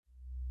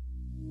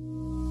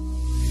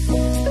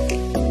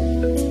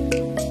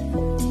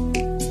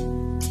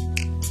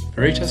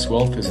Veritas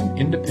Wealth is an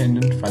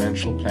independent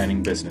financial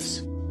planning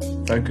business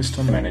focused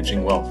on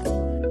managing wealth.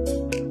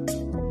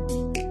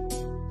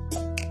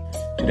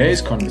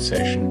 Today's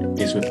conversation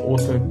is with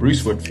author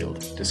Bruce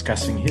Whitfield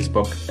discussing his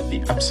book,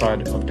 The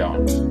Upside of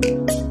Down.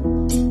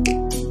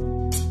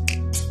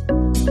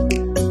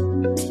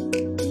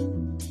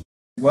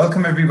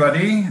 Welcome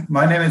everybody.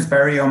 My name is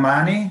Barry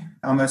O'Mahony.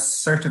 I'm a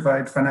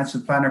certified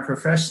financial planner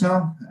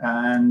professional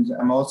and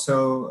I'm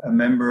also a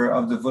member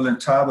of the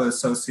Voluntaba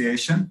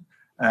Association.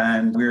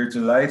 And we're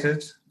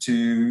delighted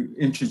to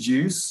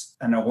introduce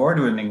an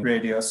award-winning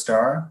radio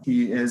star.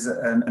 He is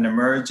an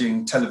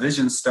emerging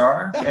television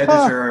star,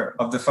 editor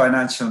of the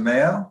Financial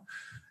Mail.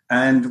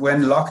 And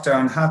when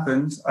lockdown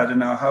happened, I don't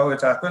know how it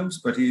happened,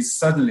 but he's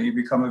suddenly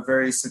become a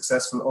very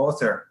successful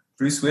author.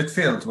 Bruce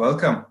Whitfield,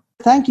 welcome.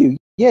 Thank you.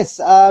 Yes,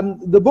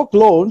 the book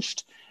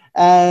launched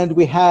and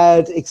we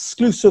had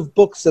exclusive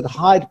books at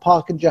Hyde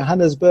Park in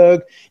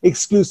Johannesburg,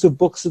 exclusive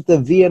books at the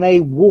V&A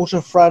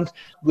waterfront.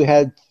 We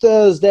had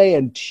Thursday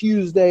and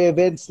Tuesday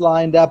events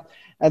lined up.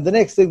 And the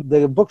next thing,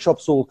 the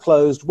bookshops all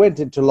closed,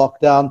 went into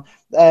lockdown.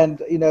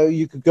 And,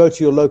 you could go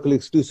to your local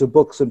exclusive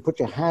books and put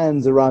your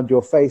hands around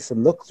your face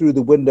and look through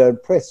the window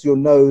and press your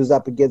nose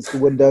up against the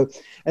window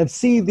and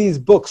see these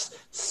books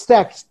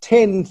stacked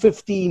 10,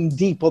 15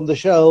 deep on the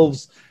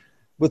shelves,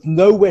 with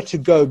nowhere to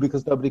go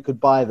because nobody could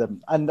buy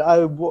them. And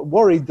I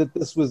worried that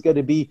this was going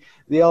to be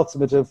the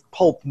ultimate of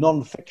pulp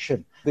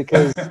nonfiction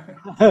because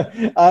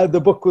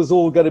the book was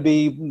all going to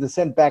be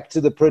sent back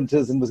to the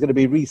printers and was going to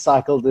be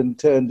recycled and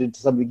turned into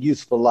something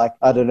useful like,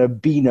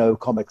 Beano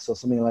comics or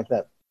something like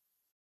that.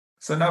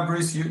 So now,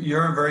 Bruce,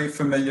 you're very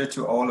familiar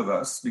to all of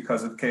us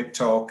because of Cape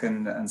Talk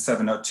and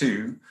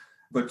 702,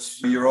 but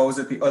you're always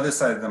at the other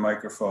side of the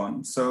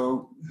microphone.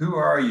 So who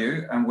are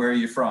you and where are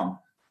you from?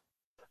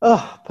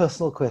 Oh,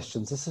 personal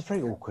questions. This is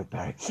very awkward,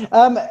 Barry.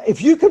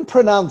 If you can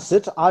pronounce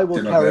it, I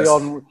will carry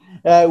on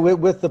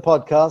with the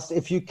podcast.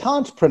 If you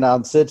can't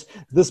pronounce it,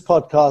 this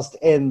podcast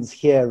ends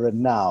here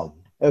and now.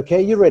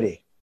 Okay, you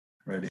ready?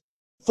 Ready.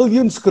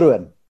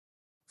 Viljoenskroon.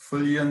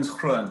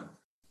 Viljoenskroon.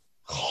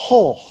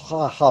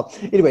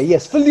 Anyway,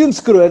 yes,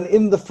 Viljoenskroon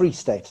in the Free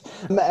State.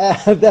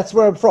 That's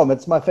where I'm from.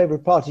 It's my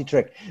favorite party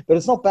trick, but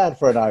it's not bad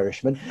for an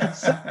Irishman.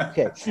 So,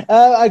 okay.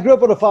 I grew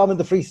up on a farm in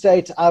the Free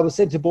State. I was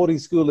sent to boarding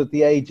school at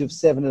the age of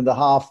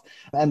 7.5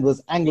 and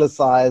was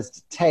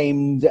anglicized,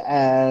 tamed,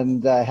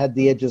 and had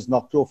the edges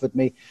knocked off at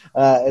me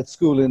at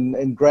school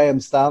in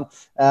Grahamstown,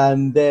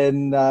 and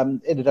then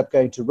ended up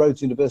going to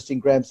Rhodes University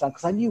in Grahamstown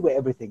because I knew where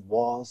everything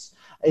was.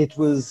 It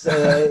was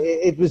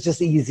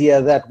just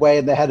easier that way,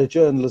 and they had a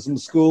journalism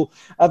school.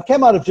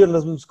 Came out of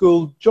journalism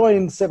school,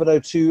 joined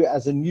 702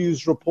 as a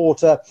news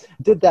reporter,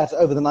 did that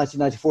over the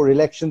 1994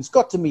 elections,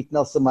 got to meet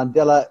Nelson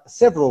Mandela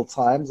several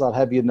times, I'll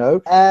have you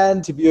know, and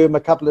interview him a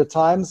couple of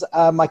times.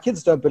 My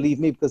kids don't believe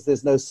me because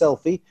there's no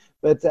selfie.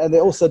 And they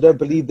also don't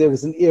believe there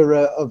was an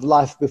era of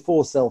life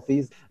before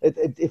selfies.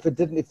 If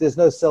there's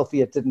no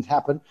selfie, it didn't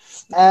happen.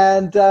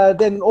 And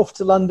then off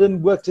to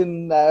London, worked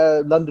in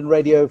London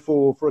radio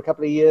for a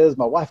couple of years.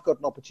 My wife got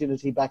an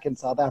opportunity back in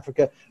South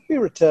Africa. We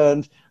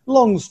returned.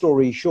 Long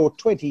story short,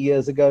 20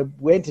 years ago,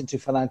 went into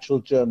financial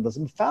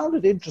journalism, found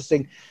it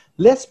interesting,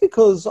 less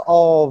because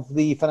of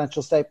the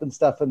financial statement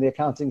stuff and the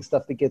accounting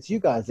stuff that gets you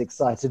guys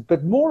excited,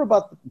 but more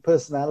about the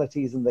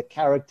personalities and the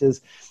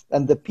characters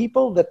and the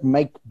people that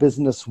make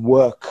business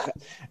work.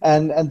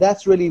 And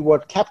that's really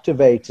what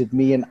captivated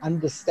me in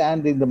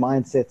understanding the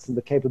mindsets and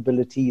the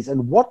capabilities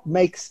and what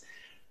makes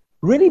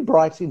really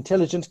bright,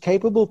 intelligent,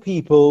 capable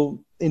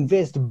people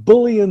invest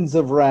billions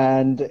of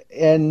rand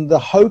in the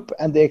hope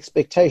and the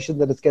expectation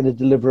that it's going to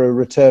deliver a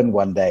return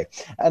one day,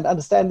 and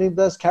understanding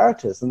those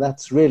characters. And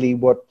that's really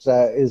what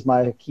is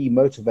my key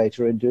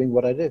motivator in doing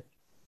what I do.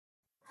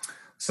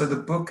 So the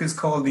book is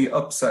called The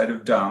Upside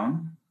of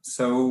Down.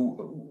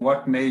 So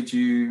what made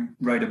you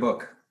write a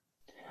book?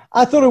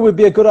 I thought it would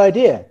be a good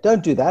idea.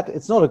 Don't do that.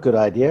 It's not a good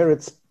idea.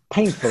 It's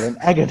painful and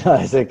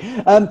agonizing.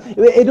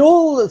 It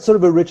all sort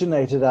of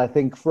originated, I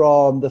think,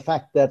 from the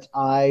fact that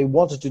I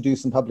wanted to do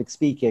some public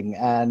speaking,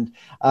 and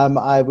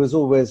I was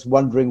always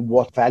wondering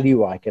what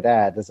value I could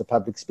add as a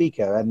public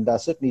speaker, and I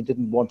certainly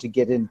didn't want to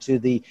get into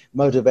the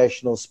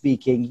motivational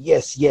speaking,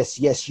 yes,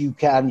 you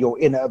can, your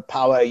inner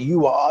power,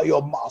 you are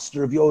your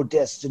master of your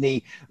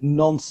destiny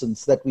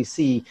nonsense that we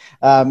see,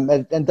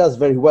 and does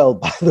very well,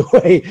 by the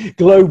way,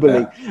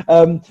 globally.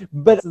 Yeah.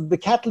 But the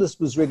catalyst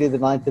was really the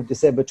 9th of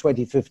December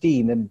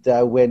 2015, and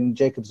when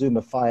Jacob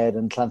Zuma fired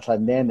Nhlanhla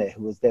Nene,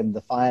 who was then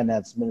the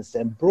finance minister,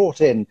 and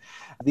brought in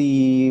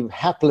the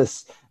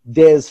hapless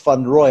Des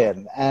van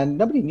Rooyen, and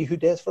nobody knew who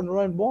Des van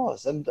Rooyen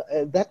was, and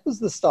that was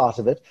the start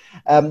of it.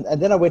 And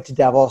then I went to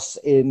Davos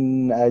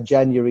in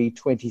January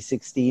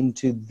 2016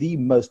 to the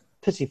most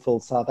pitiful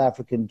South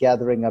African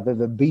gathering I've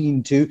ever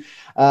been to.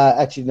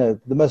 Actually, no,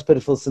 the most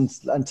pitiful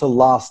since until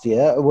last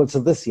year, well,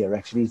 until this year,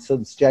 actually,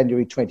 since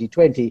January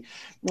 2020.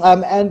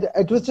 And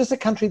it was just a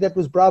country that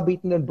was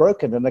browbeaten and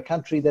broken, and a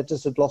country that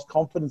just had lost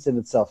confidence in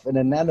itself in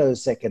a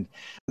nanosecond.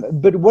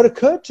 But what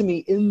occurred to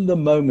me in the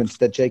moment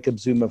that Jacob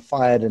Zuma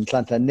fired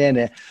Nhlanhla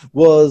Nene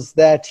was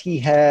that he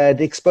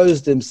had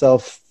exposed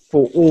himself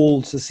for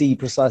all to see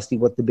precisely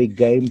what the big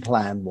game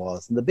plan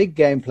was. And the big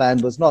game plan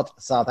was not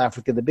South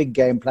Africa. The big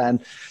game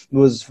plan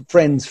was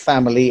friends,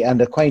 family,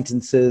 and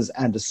acquaintances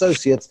and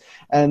associates.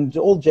 And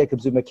all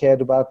Jacob Zuma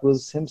cared about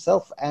was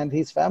himself and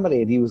his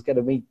family. And he was going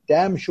to be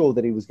damn sure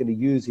that he was going to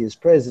use his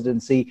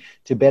presidency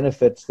to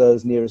benefit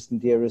those nearest and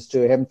dearest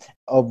to him,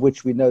 of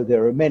which we know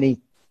there are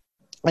many.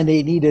 And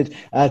he needed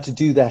to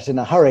do that in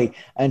a hurry,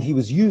 and he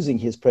was using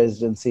his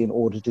presidency in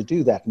order to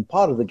do that. And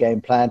part of the game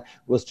plan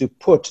was to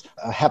put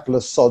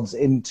hapless sods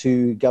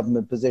into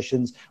government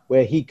positions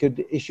where he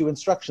could issue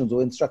instructions,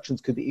 or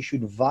instructions could be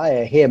issued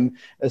via him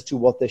as to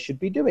what they should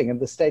be doing. And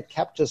the state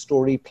capture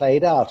story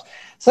played out.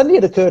 Suddenly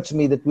it occurred to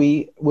me that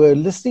we were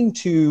listening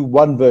to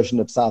one version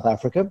of South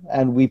Africa,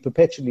 and we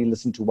perpetually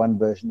listen to one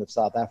version of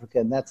South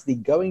Africa, and that's the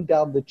going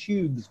down the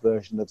tubes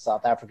version of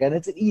South Africa. And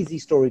it's an easy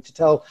story to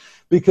tell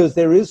because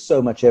there is so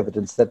much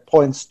evidence that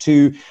points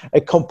to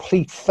a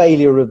complete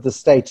failure of the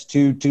state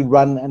to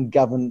run and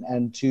govern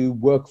and to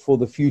work for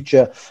the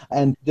future,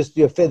 and just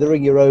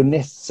feathering your own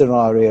nest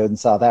scenario in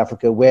South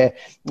Africa, where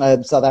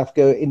South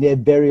Africa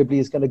invariably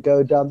is going to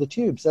go down the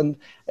tubes. And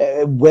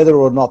whether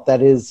or not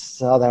that is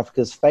South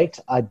Africa's fate,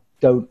 I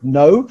don't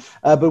know.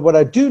 But what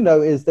I do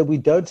know is that we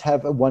don't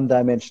have a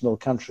one-dimensional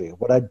country.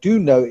 What I do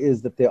know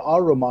is that there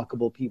are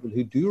remarkable people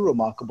who do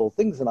remarkable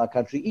things in our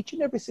country each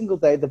and every single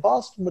day, the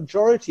vast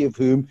majority of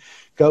whom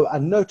go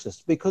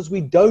unnoticed, because we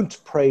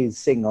don't praise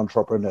sing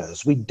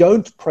entrepreneurs. We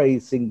don't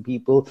praise sing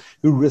people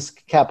who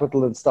risk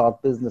capital and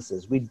start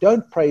businesses. We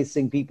don't praise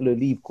sing people who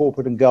leave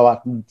corporate and go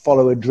out and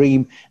follow a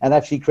dream and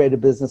actually create a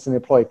business and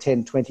employ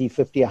 10, 20,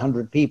 50,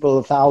 100 people,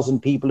 1,000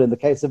 people. In the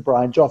case of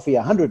Brian Joffe,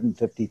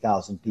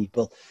 150,000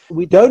 people.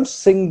 We don't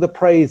sing the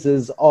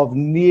praises of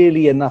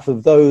nearly enough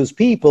of those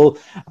people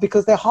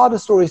because they're harder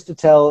stories to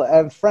tell.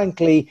 And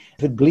frankly,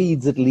 if it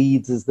bleeds, it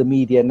leads is the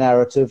media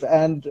narrative.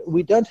 And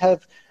we don't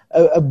have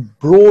a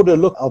broader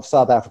look of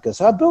South Africa.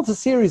 So I built a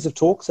series of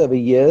talks over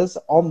years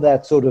on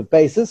that sort of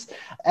basis.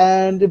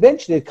 And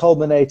eventually it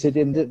culminated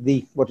in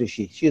what is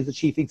she? She is the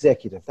chief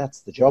executive.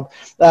 That's the job.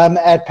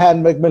 At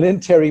Pan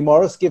Macmillan, Terry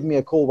Morris gave me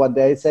a call one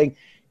day saying,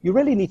 you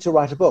really need to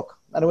write a book.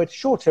 And I went,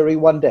 sure, Terry,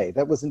 one day.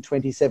 That was in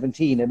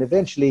 2017. And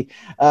eventually,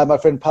 my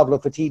friend Pablo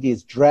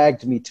Fatidis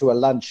dragged me to a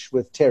lunch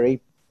with Terry.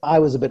 I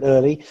was a bit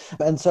early.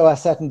 And so I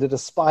sat and did a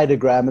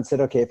spidergram and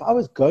said, okay, if I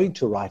was going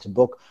to write a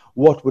book,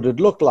 what would it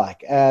look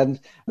like?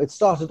 And it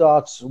started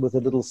out with a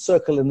little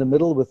circle in the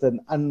middle with an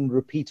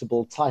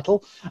unrepeatable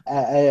title.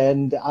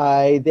 And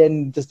I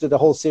then just did a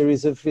whole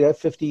series of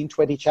 15,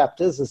 20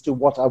 chapters as to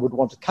what I would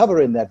want to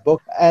cover in that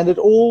book. And it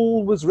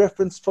all was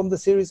referenced from the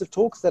series of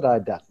talks that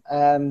I'd done.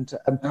 And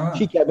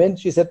she came in,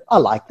 she said, I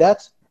like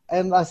that.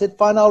 And I said,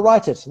 fine, I'll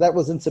write it. That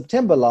was in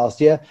September last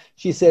year.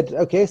 She said,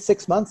 okay,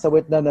 6 months. I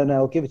went, no,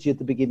 I'll give it to you at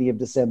the beginning of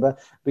December,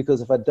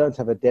 because if I don't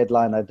have a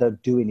deadline, I don't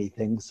do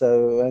anything.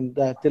 So, and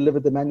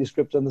delivered the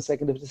manuscript on the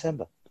 2nd of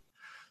December.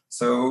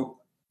 So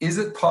is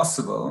it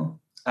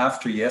possible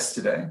after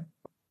yesterday,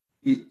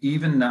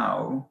 even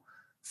now,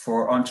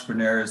 for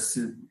entrepreneurs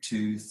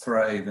to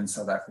thrive in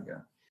South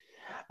Africa?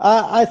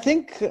 I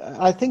think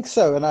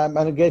so, and I'm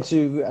going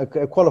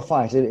to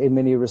qualify it in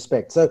many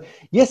respects. So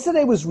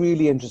yesterday was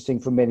really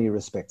interesting for many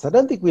respects. I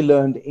don't think we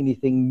learned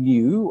anything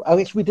new.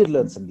 Actually, we did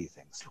learn some new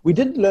things. We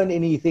didn't learn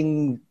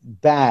anything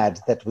bad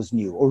that was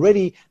new.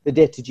 Already, the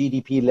debt to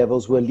GDP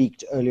levels were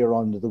leaked earlier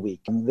on in the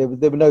week. There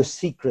were no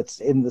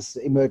secrets in this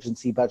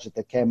emergency budget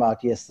that came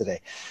out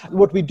yesterday.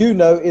 What we do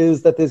know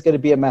is that there's going to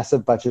be a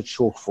massive budget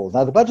shortfall.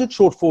 Now, the budget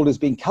shortfall is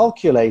being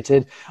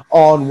calculated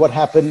on what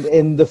happened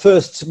in the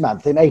first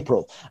month, in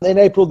April. In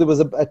April, there was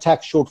a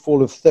tax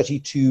shortfall of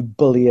 32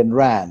 billion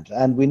rand.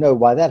 And we know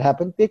why that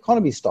happened. The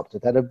economy stopped.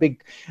 It had a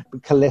big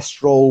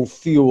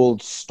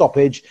cholesterol-fueled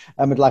stoppage,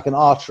 like an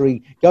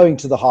artery going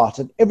to the heart.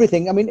 And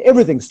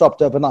everything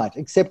stopped overnight,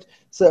 except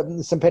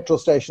some petrol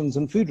stations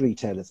and food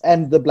retailers,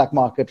 and the black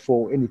market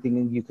for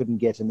anything you couldn't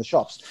get in the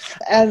shops.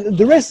 And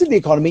the rest of the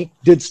economy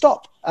did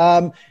stop.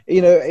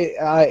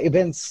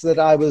 Events that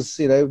I was,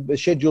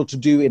 scheduled to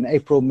do in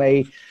April,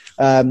 May,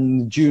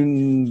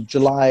 June,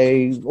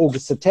 July,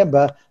 August,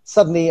 September,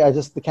 suddenly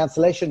the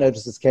cancellation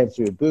notices came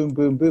through, boom,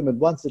 boom, boom. And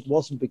once it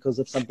wasn't because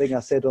of something I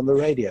said on the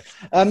radio.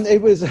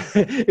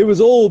 It was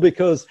all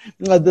because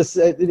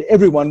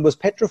everyone was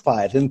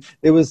petrified, and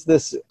there was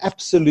this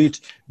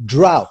absolute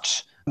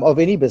drought of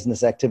any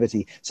business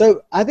activity.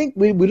 So I think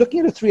we're looking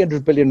at a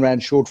 300 billion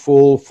rand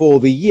shortfall for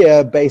the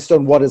year based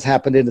on what has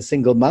happened in a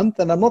single month.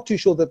 And I'm not too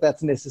sure that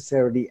that's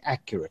necessarily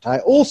accurate. I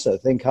also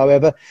think,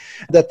 however,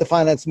 that the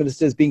finance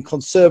minister is being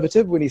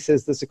conservative when he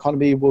says this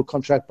economy will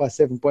contract by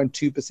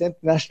 7.2%.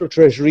 National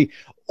Treasury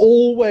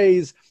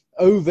always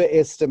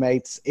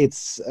overestimates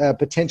its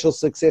potential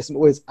success and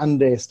always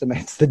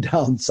underestimates the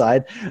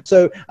downside.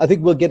 So I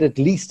think we'll get at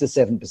least a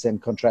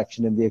 7%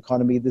 contraction in the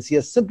economy this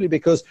year, simply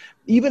because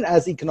even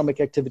as economic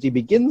activity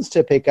begins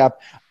to pick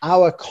up,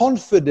 our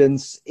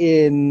confidence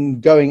in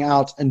going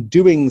out and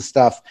doing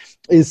stuff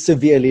is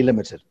severely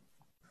limited.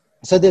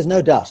 So there's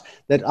no doubt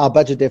that our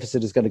budget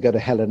deficit is going to go to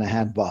hell in a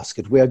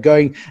handbasket. We are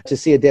going to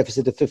see a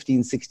deficit of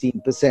 15,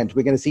 16%.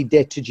 We're going to see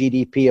debt to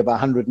GDP of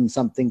 100 and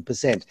something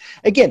percent.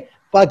 Again,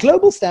 by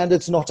global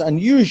standards, not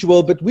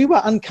unusual, but we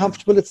were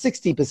uncomfortable at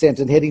 60%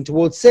 and heading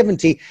towards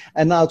 70,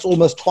 and now it's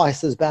almost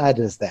twice as bad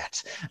as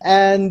that.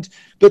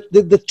 But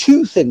the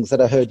two things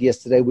that I heard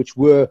yesterday, which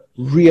were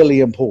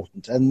really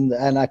important, and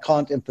I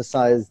can't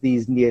emphasize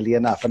these nearly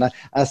enough, and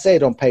I say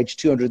it on page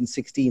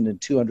 216 and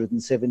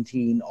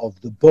 217 of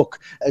the book.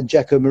 And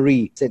Jacko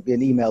Marie sent me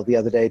an email the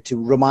other day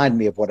to remind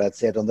me of what I'd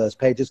said on those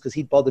pages, because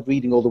he'd bothered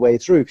reading all the way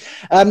through.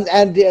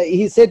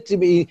 He said to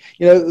me,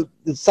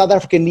 South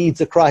Africa needs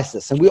a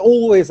crisis, and we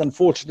always,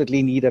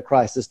 unfortunately, need a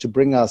crisis to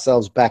bring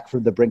ourselves back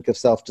from the brink of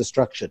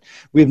self-destruction.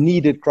 We've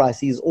needed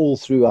crises all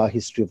through our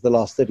history of the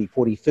last 30,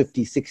 40,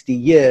 50, 60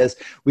 years.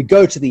 We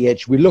go to the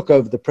edge, we look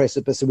over the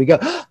precipice, and we go,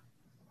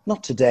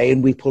 not today,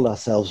 and we pull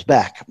ourselves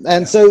back.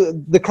 And so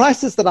the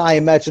crisis that I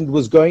imagined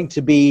was going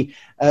to be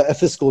a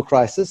fiscal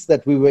crisis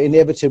that we were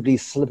inevitably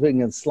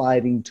slipping and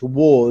sliding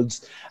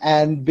towards.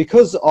 And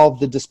because of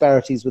the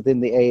disparities within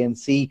the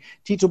ANC,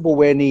 Tito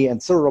Mboweni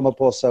and Cyril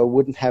Ramaphosa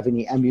wouldn't have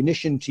any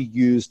ammunition to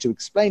use to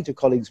explain to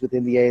colleagues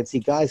within the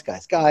ANC,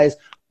 guys,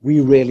 we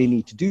really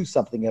need to do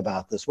something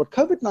about this. What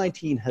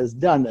COVID-19 has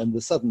done, and the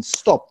sudden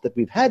stop that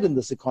we've had in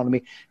this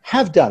economy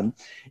have done,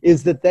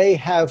 is that they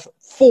have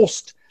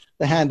forced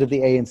the hand of the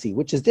ANC,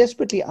 which is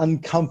desperately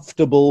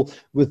uncomfortable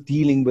with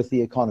dealing with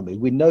the economy.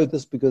 We know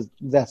this because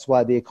that's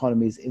why the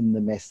economy is in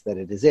the mess that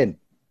it is in.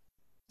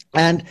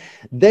 And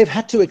they've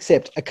had to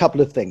accept a couple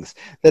of things,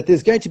 that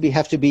there's going to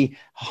have to be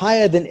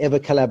higher than ever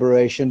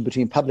collaboration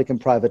between public and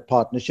private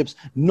partnerships,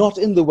 not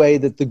in the way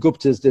that the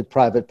Guptas did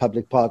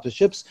private-public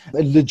partnerships,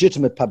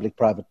 legitimate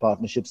public-private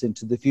partnerships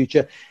into the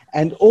future.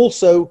 And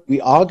also,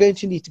 we are going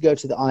to need to go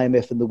to the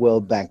IMF and the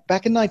World Bank.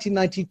 Back in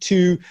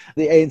 1992,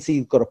 the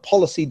ANC got a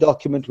policy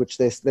document, which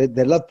they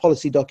love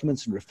policy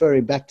documents and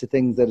referring back to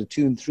things that are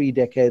 2 and 3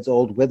 decades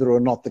old, whether or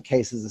not the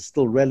cases are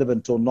still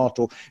relevant or not,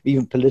 or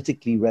even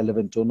politically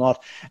relevant or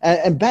not.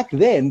 And back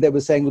then, they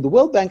were saying, well, the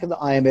World Bank and the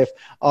IMF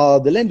are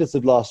the lenders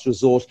of last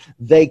resort.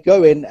 They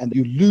go in and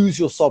you lose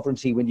your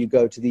sovereignty when you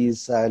go to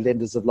these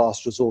lenders of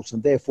last resort,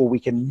 and therefore we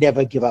can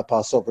never give up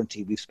our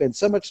sovereignty. We've spent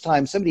so much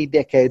time, so many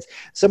decades,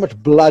 so much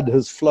blood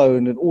has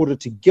flown in order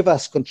to give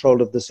us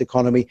control of this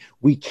economy.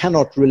 We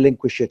cannot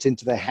relinquish it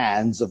into the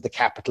hands of the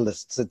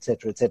capitalists, et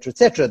cetera, et cetera, et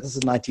cetera. This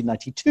is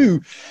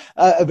 1992,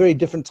 a very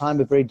different time,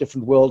 a very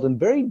different world, and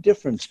very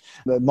different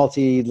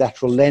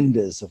multilateral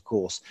lenders, of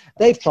course.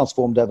 They've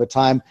transformed over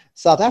time.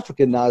 South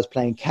Africa now is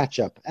playing catch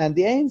up, and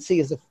the ANC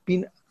has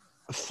been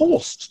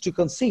forced to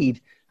concede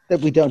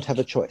that we don't have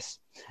a choice.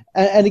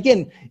 And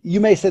again, you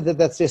may say that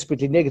that's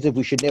desperately negative.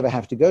 We should never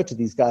have to go to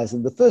these guys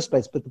in the first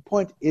place. But the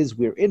point is,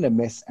 we're in a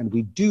mess and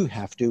we do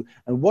have to.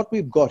 And what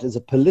we've got is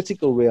a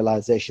political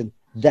realization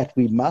that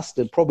we must,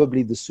 and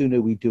probably the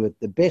sooner we do it,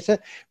 the better,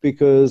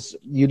 because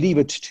you leave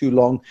it too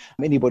long.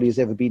 Anybody who's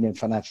ever been in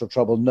financial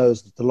trouble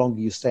knows that the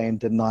longer you stay in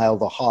denial,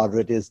 the harder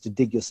it is to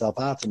dig yourself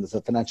out. And as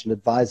a financial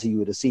advisor, you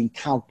would have seen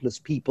countless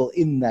people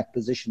in that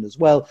position as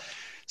well.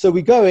 So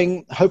we're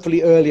going,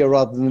 hopefully earlier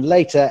rather than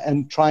later,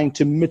 and trying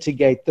to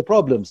mitigate the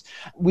problems.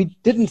 We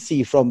didn't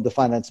see from the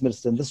finance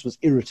minister, and this was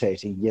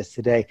irritating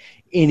yesterday,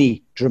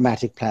 any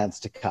dramatic plans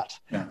to cut.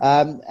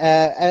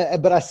 Yeah.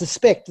 But I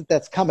suspect that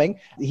that's coming.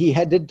 He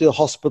did do a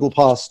hospital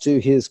pass to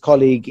his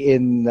colleague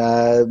in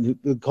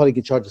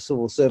charge of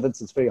civil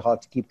servants. It's very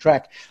hard to keep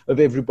track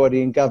of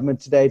everybody in government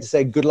today, to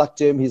say good luck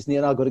to him. He's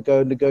now got to go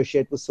and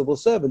negotiate with civil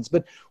servants.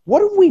 But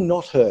what have we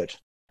not heard?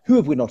 Who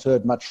have we not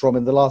heard much from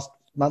in the last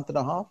month and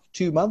a half,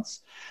 2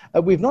 months?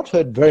 We've not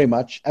heard very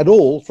much at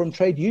all from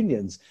trade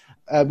unions.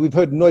 We've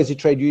heard noisy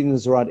trade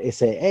unions around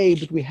SAA,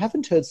 but we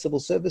haven't heard civil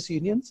service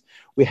unions.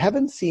 We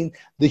haven't seen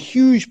the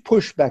huge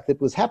pushback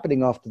that was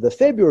happening after the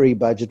February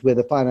budget, where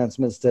the finance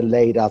minister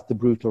laid out the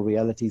brutal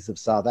realities of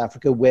South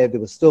Africa, where there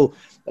was still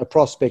a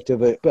prospect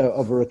of a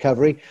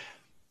recovery.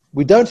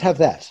 We don't have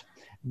that.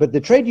 But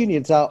the trade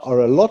unions are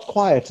a lot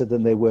quieter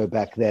than they were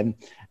back then,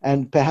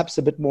 and perhaps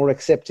a bit more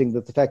accepting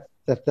that the fact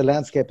that the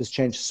landscape has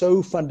changed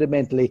so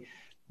fundamentally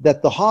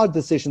that the hard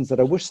decisions that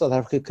I wish South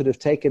Africa could have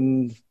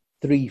taken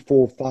 3,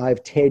 4,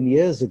 5, 10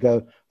 years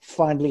ago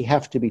finally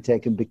have to be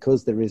taken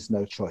because there is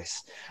no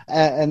choice.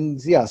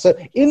 So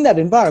in that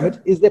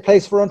environment, is there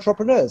place for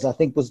entrepreneurs, I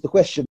think was the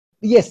question.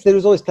 Yes, there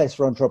is always place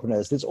for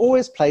entrepreneurs. There's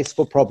always place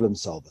for problem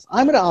solvers.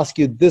 I'm going to ask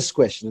you this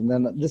question, and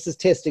then this is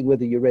testing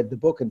whether you read the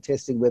book and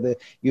testing whether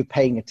you're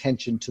paying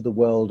attention to the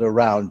world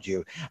around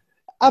you.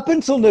 Up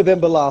until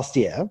November last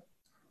year,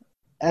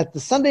 at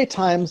the Sunday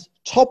Times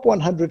Top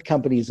 100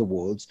 Companies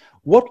Awards,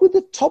 what were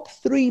the top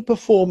 3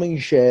 performing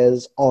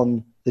shares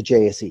on the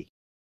JSE?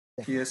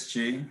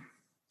 PSG.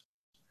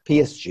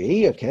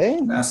 PSG, okay.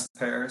 Nas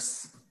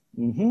Paris.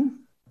 Mm-hmm.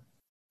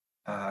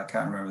 I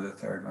can't remember the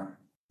third one.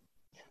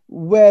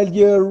 Well,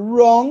 you're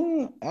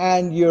wrong,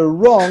 and you're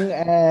wrong,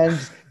 and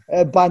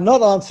by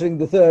not answering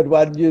the third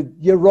one,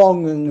 you're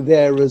wrong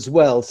there as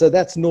well. So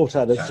that's 0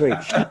 out of 3.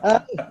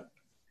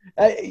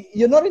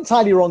 You're not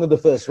entirely wrong on the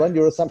first one.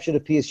 Your assumption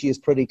of PSG is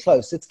pretty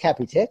close. It's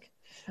Capitec.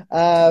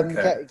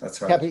 Okay,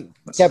 that's right.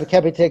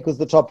 Capitec was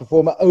the top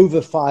performer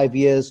over 5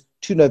 years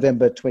to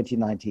November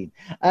 2019.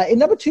 In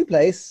number 2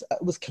 place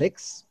was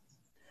Clicks,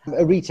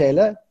 a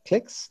retailer,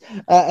 Clicks.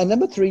 And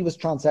number 3 was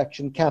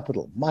Transaction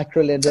Capital,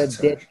 microlender,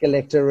 debt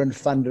collector, and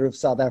funder of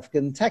South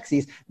African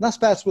taxis.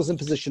 Naspers was in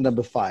position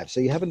number 5,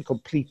 so you haven't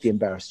completely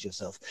embarrassed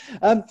yourself.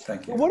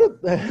 Thank you.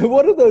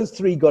 What have those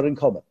 3 got in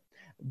common?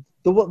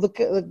 The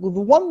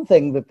one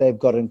thing that they've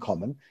got in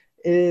common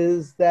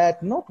is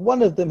that not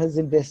one of them has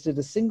invested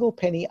a single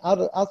penny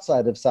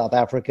outside of South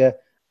Africa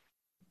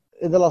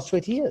in the last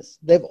 20 years.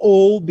 They've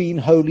all been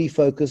wholly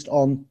focused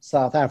on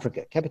South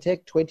Africa.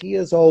 Capitec, 20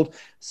 years old,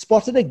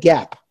 spotted a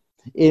gap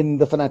in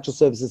the financial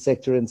services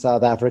sector in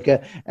South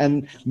Africa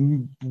and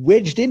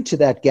wedged into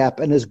that gap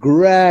and has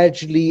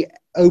gradually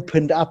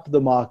opened up the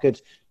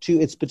market to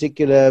its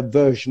particular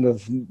version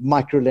of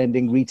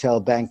microlending, retail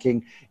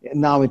banking,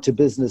 now into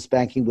business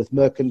banking with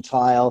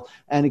Mercantile,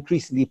 and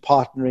increasingly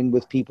partnering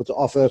with people to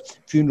offer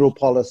funeral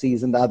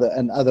policies and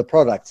other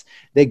products.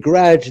 They're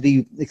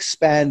gradually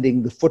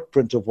expanding the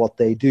footprint of what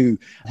they do,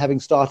 having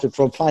started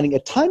from finding a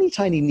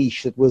tiny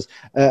niche that was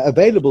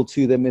available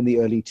to them in the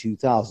early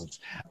 2000s.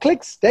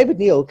 Clicks, David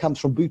Neal comes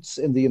from Boots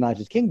in the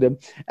United Kingdom,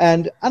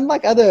 and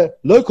unlike other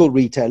local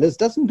retailers,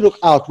 doesn't look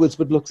outwards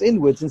but looks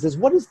inwards and says,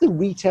 what is the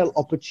retail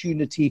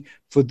opportunity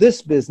for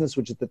this business,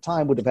 which at the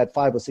time would have had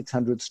 500 or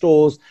 600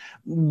 stores?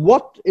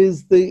 What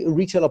is the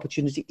retail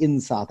opportunity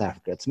in South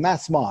Africa? It's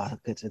mass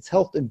market, it's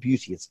health and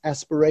beauty, it's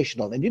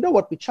aspirational. And you know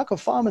what? We chuck a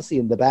pharmacy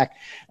in the back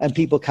and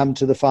people come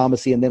to the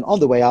pharmacy and then on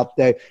the way out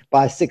they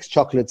buy 6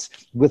 chocolates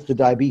with the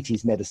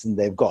diabetes medicine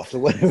they've got or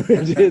whatever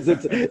it is.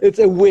 It's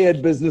a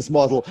weird business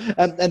model.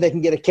 And they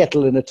can get a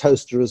kettle and a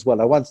toaster as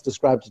well. I once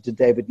described it to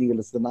David Neal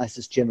as the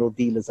nicest general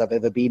dealers I've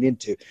ever been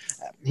into.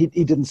 He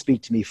didn't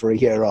speak to me for a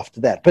year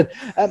after that. But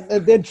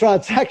then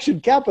Transaction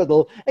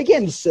Capital,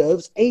 again,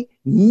 serves a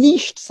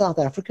niched South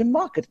African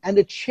market, and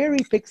it cherry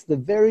picks the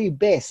very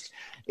best.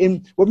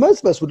 In what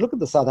most of us would look at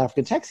the South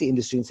African taxi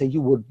industry and say,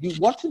 you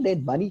want to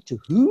lend money to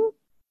who?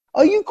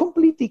 Are you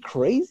completely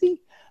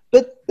crazy?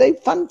 But they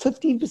fund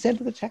 15%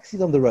 of the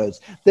taxis on the roads.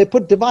 They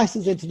put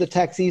devices into the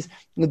taxis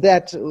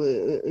that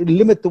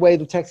limit the way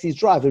the taxis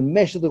drive and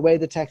measure the way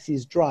the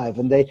taxis drive.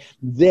 And they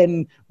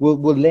then will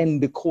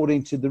lend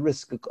according to the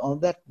risk on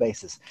that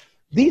basis.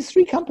 These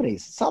 3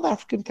 companies, South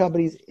African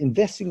companies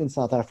investing in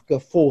South Africa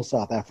for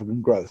South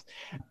African growth.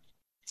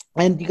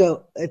 And you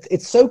go,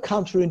 it's so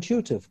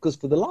counterintuitive because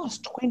for the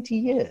last 20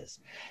 years,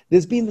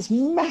 there's been this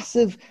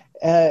massive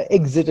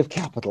exit of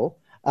capital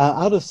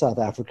out of South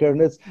Africa, and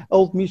it's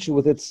Old Mutual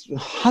with its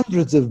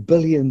hundreds of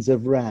billions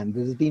of rand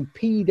that has been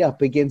peed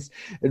up against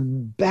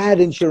bad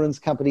insurance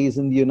companies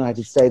in the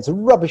United States,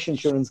 rubbish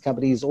insurance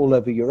companies all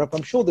over Europe.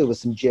 I'm sure there were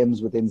some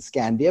gems within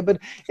Scandia, but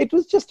it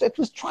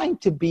was trying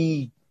to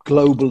be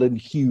global and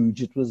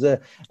huge. It was a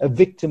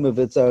victim of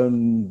its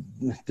own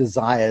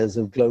desires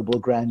of global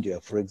grandeur,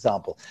 for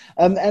example.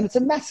 And it's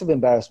a massive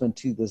embarrassment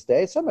to this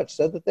day, so much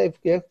so that they've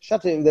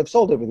they've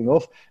sold everything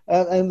off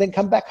and then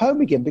come back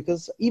home again,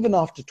 because even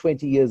after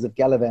 20 years of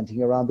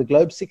gallivanting around the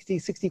globe,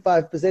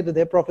 65% of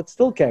their profits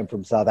still came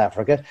from South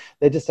Africa.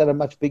 They just had a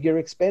much bigger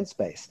expense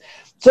base.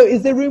 So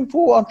is there room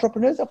for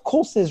entrepreneurs? Of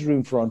course there's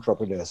room for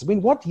entrepreneurs. I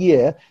mean, what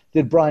year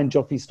did Brian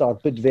Joffe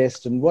start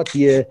Bidvest, and what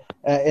year?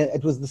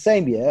 It was the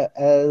same year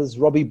as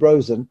Robbie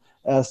Brosen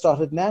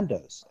started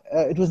Nando's.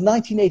 It was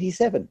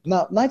 1987.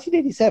 Now,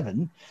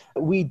 1987,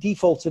 we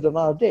defaulted on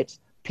our debt.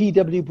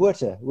 P.W.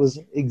 Botha was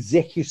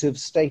executive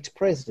state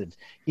president.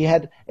 He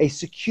had a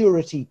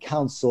security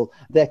council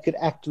that could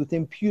act with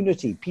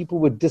impunity. People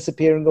were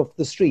disappearing off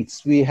the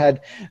streets. We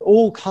had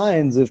all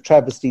kinds of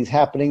travesties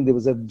happening. There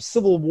was a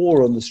civil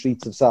war on the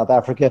streets of South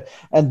Africa,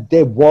 and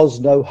there was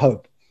no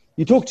hope.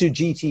 You talk to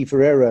G.T.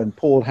 Ferreira and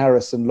Paul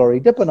Harris and Laurie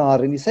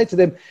Dippenard, and you say to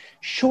them,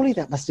 surely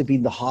that must have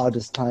been the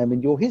hardest time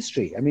in your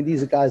history. I mean,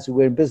 these are guys who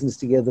were in business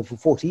together for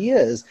 40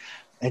 years.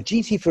 And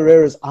G.T.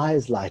 Ferreira's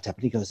eyes light up,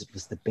 and he goes, it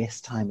was the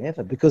best time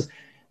ever, because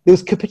there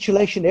was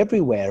capitulation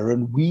everywhere,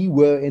 and we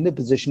were in a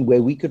position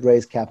where we could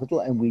raise capital,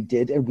 and we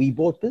did, and we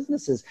bought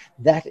businesses.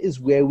 That is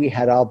where we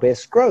had our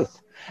best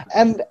growth.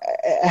 And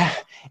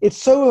it's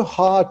so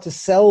hard to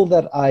sell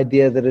that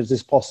idea that it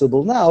is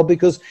possible now,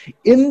 because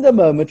in the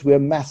moment we're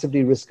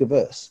massively risk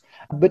averse.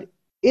 But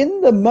in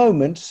the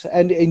moment,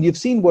 and you've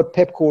seen what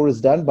Pepcore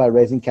has done by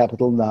raising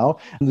capital now,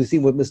 and we've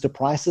seen what Mr.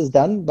 Price has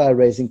done by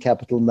raising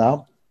capital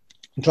now.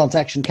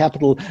 Transaction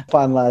Capital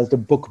finalized a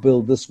book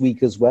build this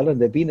week as well, and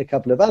there have been a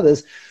couple of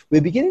others. We're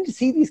beginning to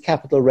see these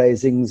capital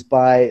raisings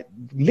by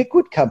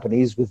liquid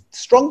companies with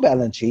strong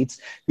balance sheets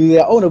who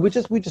are, oh no, we're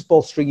just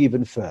bolstering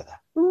even further.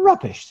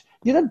 Rubbish.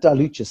 You don't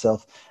dilute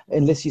yourself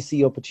unless you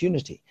see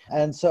opportunity.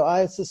 And so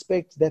I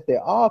suspect that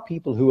there are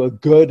people who are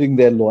girding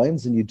their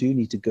loins, and you do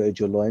need to gird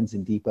your loins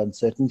in deep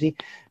uncertainty,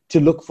 to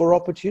look for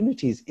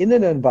opportunities in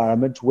an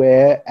environment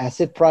where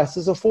asset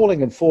prices are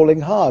falling and falling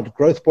hard.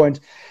 Growth Point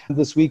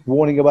this week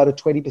warning about a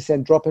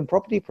 20% drop in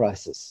property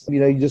prices.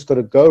 You just got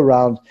to go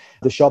around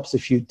the shops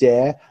if you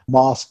dare,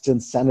 masked and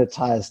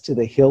sanitized to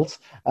the hilt.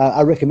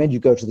 I recommend you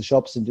go to the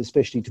shops, and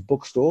especially to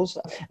bookstores,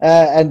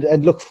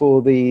 and look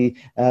for the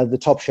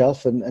top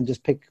shelf and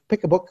just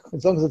pick a book,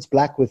 as long as it's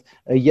black with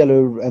a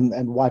yellow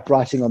and white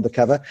writing on the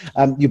cover.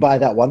 You buy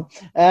that one,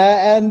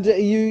 and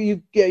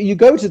you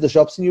go to the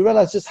shops and you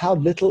realize just how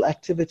little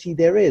activity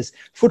there is.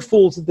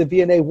 Footfalls at the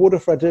V&A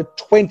waterfront are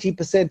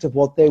 20% of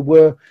what they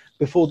were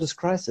before this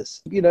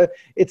crisis.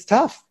 It's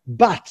tough,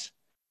 but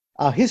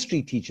our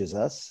history teaches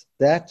us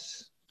that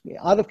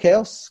out of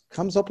chaos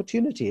comes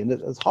opportunity. And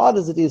as hard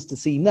as it is to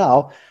see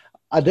now,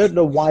 I don't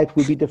know why it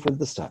would be different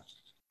this time.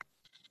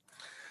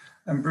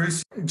 And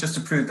Bruce, just to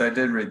prove that I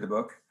did read the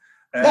book,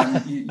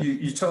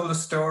 you told a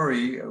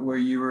story where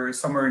you were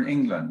somewhere in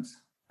England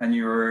and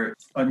you were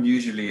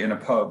unusually in a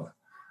pub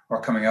or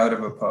coming out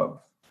of a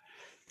pub.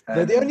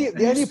 And the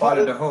only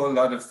spotted a whole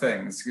lot of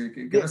things.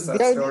 Give us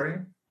that story.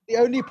 The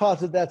only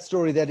part of that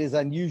story that is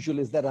unusual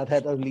is that I'd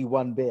had only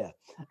one beer.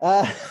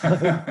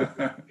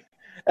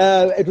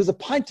 It was a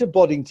pint of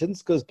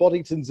Boddington's, because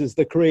Boddington's is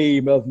the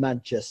cream of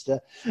Manchester.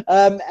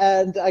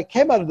 And I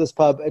came out of this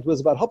pub. It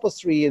was about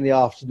 3:30 in the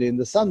afternoon.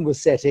 The sun was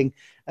setting,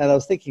 and I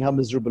was thinking how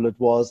miserable it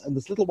was. And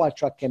this little white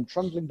truck came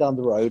trundling down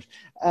the road.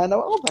 And I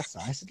went, oh, that's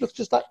nice. It looks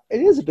just like,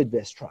 it is a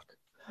Bidvest truck.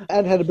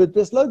 And had a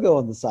Bidvest logo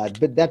on the side.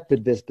 But that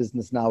Bidvest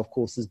business now, of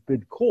course, is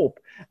Bidcorp.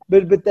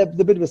 But the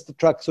Bidvest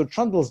truck sort of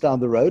trundles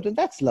down the road, and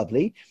that's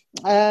lovely.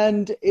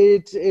 And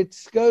it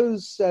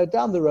goes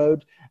down the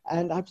road,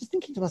 and I'm just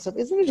thinking to myself,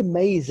 isn't it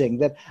amazing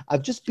that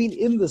I've just been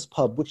in this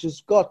pub, which has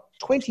got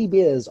 20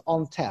 beers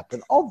on tap,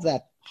 and of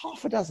that,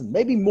 half a dozen,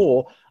 maybe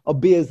more, of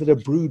beers that are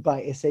brewed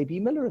by S.A.B.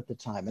 Miller at the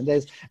time. And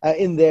there's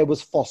in there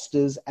was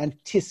Foster's and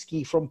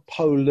Tyskie from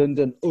Poland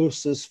and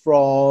Ursus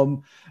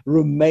from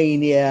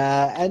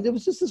Romania. And it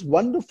was just this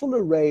wonderful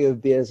array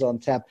of beers on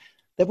tap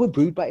that were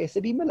brewed by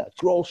S.A.B. Miller.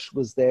 Grolsch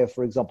was there,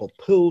 for example.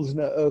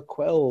 Pilsner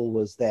Urquell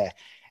was there.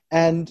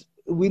 And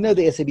we know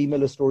the S.A.B.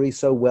 Miller story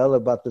so well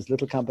about this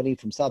little company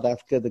from South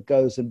Africa that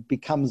goes and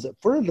becomes,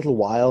 for a little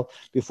while,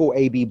 before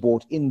AB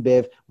bought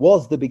InBev,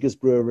 was the biggest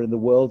brewer in the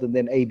world, and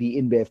then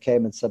AB InBev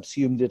came and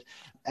subsumed it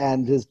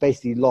and has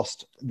basically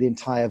lost the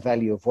entire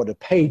value of what it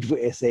paid for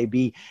SAB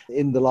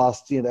in the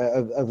last,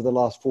 over the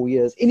last 4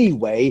 years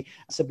anyway,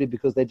 simply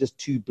because they're just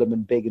too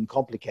blimmin' big and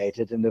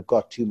complicated, and they've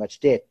got too much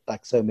debt,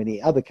 like so many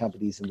other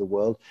companies in the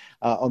world,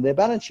 on their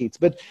balance sheets.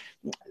 But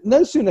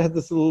no sooner had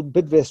this little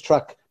Bidvest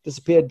truck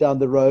disappeared down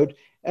the road,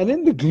 and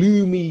in the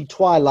gloomy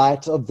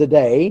twilight of the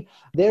day,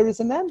 there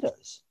is a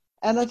Nando's.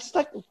 And I just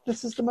like,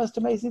 this is the most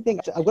amazing thing.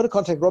 I've got to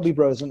contact Robbie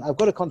Brosen, I've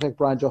got to contact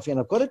Brian Joffe, and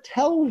I've got to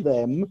tell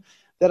them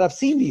that I've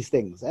seen these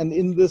things and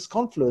in this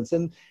confluence.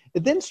 And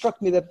it then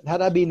struck me that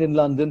had I been in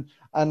London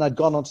and I'd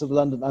gone onto the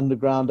London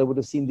Underground, I would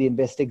have seen the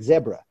Investec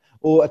Zebra,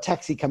 or a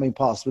taxi coming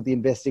past with the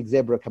Investec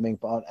Zebra coming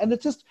past. And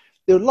it just,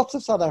 there are lots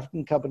of South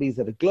African companies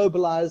that are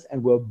globalized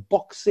and were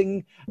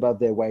boxing above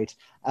their weight.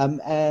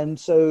 And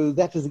so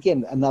that is,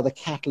 again, another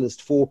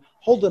catalyst for,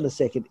 hold on a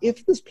second,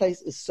 if this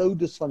place is so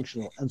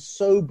dysfunctional and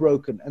so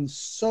broken and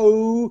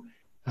so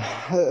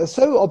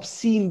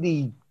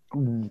obscenely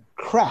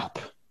crap,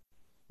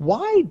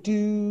 why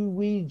do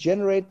we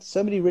generate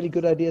so many really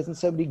good ideas and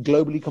so many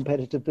globally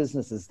competitive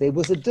businesses? There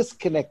was a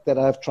disconnect that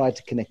I've tried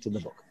to connect in the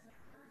book.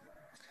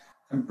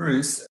 And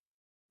Bruce,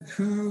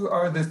 who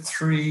are the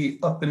three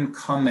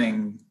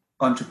up-and-coming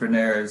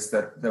entrepreneurs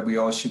that we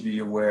all should be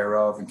aware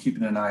of and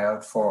keeping an eye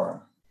out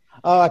for?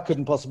 Oh, I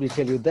couldn't possibly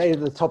tell you. They're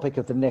the topic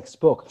of the next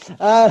book.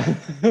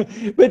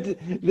 But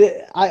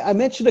I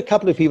mentioned a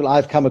couple of people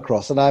I've come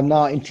across, and I'm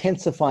now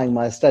intensifying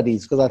my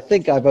studies because I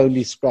think I've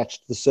only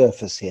scratched the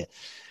surface here.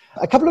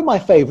 A couple of my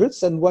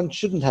favorites, and one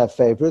shouldn't have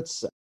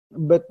favorites,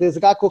 but there's a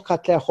guy called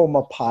Katlego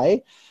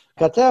Mapai.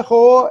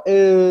 Katlego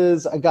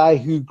is a guy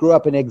who grew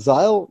up in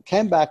exile,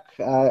 came back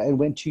and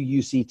went to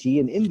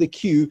UCT, and in the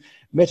queue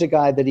met a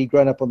guy that he'd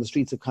grown up on the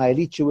streets of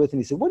Khayelitsha with, and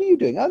he said, "What are you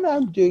doing?" "Oh, no,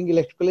 I'm doing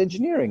electrical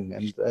engineering."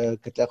 And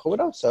Katlego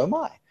went, "Oh, so am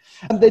I."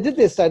 And they did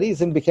their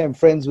studies and became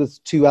friends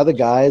with two other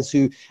guys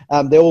who,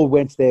 they all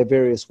went their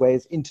various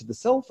ways into the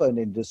cell phone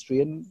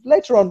industry, and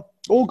later on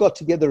all got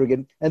together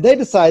again. And they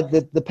decided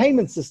that the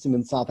payment system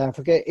in South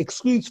Africa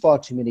excludes far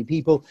too many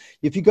people.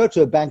 If you go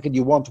to a bank and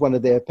you want one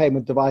of their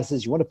payment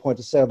devices, you want a point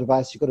of sale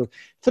device, you've got to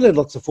fill in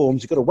lots of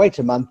forms, you've got to wait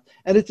a month,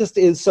 and it just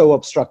is so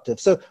obstructive.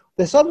 So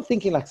they started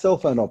thinking like cell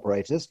phone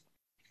operators,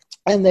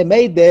 and they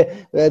made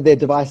their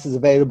devices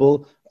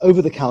available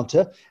over the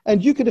counter,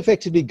 and you can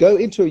effectively go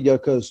into a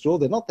Yoko store.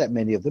 There are not that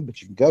many of them,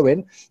 but you can go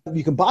in,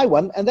 you can buy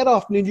one, and that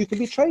afternoon you can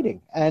be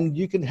trading, and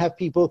you can have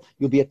people,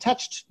 you'll be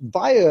attached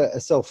via a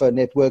cell phone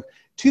network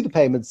to the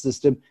payment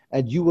system,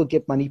 and you will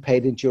get money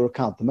paid into your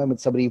account. The moment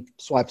somebody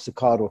swipes a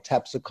card or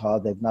taps a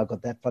card, they've now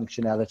got that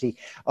functionality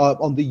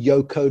on the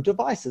Yoko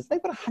devices.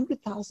 They've got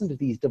 100,000 of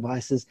these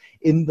devices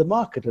in the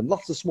market, and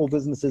lots of small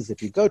businesses,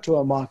 if you go to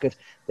a market,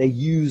 they're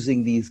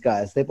using these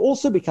guys. They've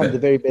also become the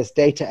very best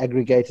data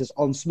aggregators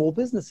on small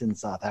business in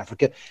South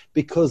Africa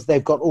because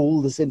they've got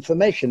all this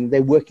information.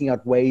 They're working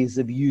out ways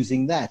of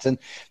using that and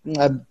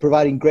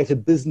providing greater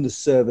business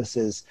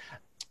services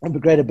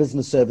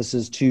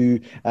to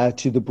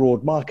the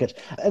broad market.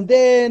 And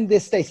then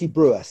there's Stacey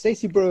Brewer.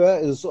 Stacey Brewer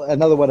is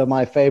another one of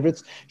my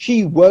favorites.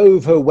 She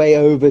wove her way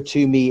over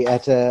to me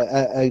at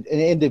an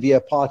end-of-year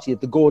party at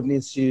the Gordon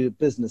Institute of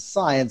Business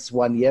Science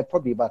one year,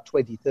 probably about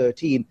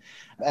 2013.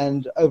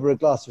 And over a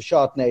glass of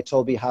Chardonnay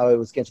told me how I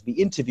was going to be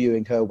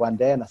interviewing her one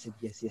day. And I said,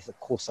 yes, of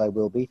course I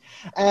will be.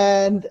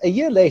 And a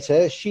year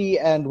later, she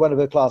and one of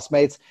her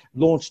classmates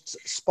launched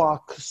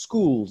Spark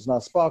Schools. Now,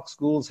 Spark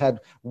Schools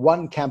had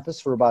one campus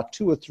for about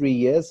 2 or 3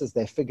 years as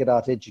they figured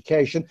out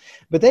education.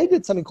 But they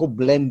did something called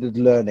blended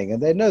learning.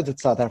 And they know that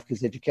South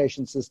Africa's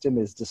education system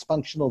is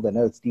dysfunctional. They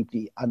know it's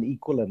deeply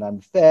unequal and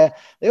unfair.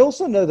 They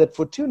also know that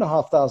for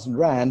 2,500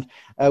 Rand,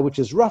 which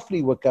is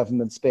roughly what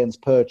government spends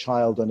per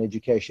child on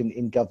education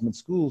in government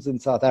schools in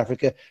South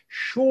Africa,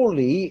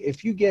 surely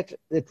if you get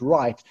it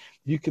right,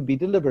 you can be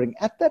delivering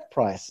at that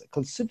price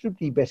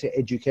considerably better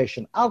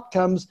education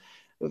outcomes,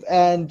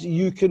 and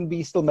you can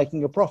be still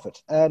making a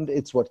profit. And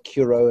it's what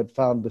Curo had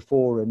found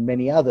before and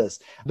many others.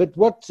 But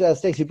what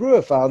Stacey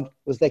Brewer found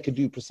was they could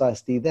do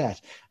precisely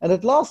that. And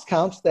at last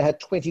count, they had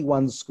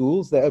 21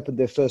 schools. They opened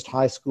their first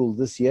high school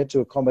this year to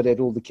accommodate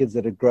all the kids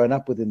that had grown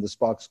up within the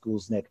Spark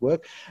Schools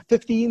network.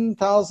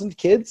 15,000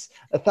 kids,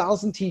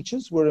 1,000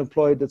 teachers were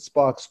employed at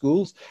Spark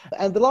Schools.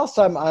 And the last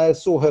time I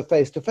saw her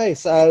face to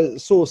face, I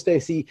saw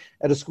Stacey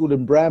at a school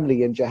in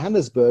Bramley in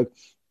Johannesburg,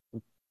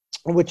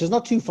 which is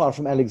not too far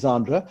from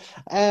Alexandra.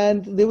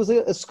 And there was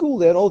a school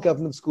there, an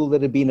all-government school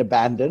that had been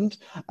abandoned.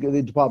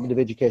 The Department of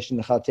Education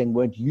in Gauteng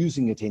weren't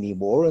using it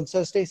anymore. And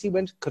so Stacey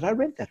went, could I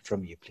rent that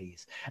from you,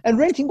 please? And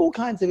renting all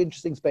kinds of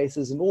interesting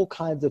spaces in all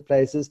kinds of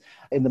places.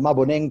 In the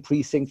Maboneng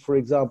precinct, for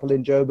example,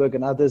 in Joburg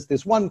and others.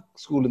 There's one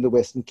school in the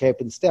Western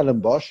Cape in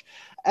Stellenbosch.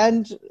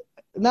 And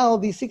now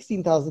these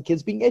 16,000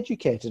 kids being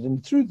educated.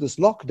 And through this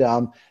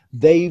lockdown,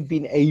 they've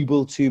been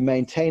able to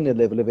maintain a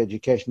level of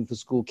education for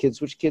school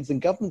kids, which kids in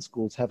government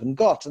schools haven't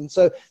got. And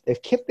so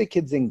they've kept their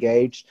kids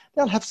engaged.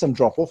 They'll have some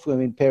drop-off. I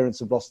mean,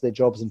 parents have lost their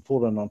jobs and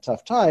fallen on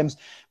tough times,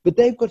 but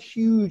they've got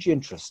huge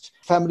interest.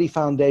 Family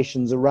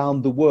foundations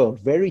around the world,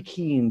 very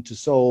keen to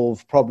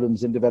solve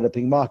problems in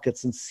developing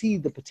markets and see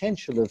the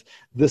potential of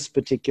this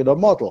particular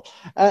model.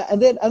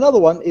 And then another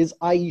one is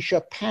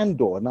Aisha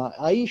Pandor. Now,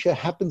 Aisha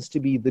happens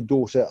to be the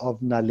daughter of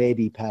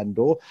Naledi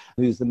Pandor,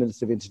 who's the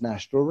Minister of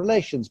International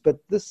Relations. But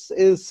this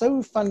is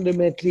so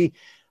fundamentally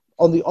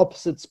on the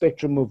opposite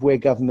spectrum of where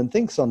government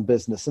thinks on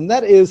business. And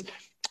that is,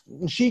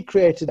 she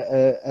created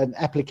an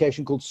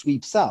application called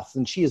Sweep South.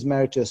 And she is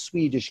married to a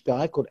Swedish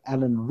guy called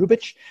Alan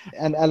Rubich.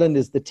 And Alan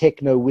is the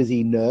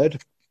techno-whizzy nerd.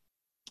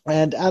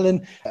 And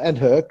Alan and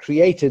her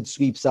created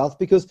Sweep South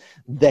because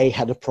they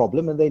had a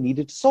problem and they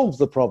needed to solve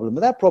the problem.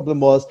 And that problem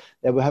was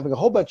they were having a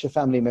whole bunch of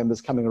family members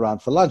coming around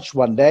for lunch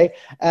one day,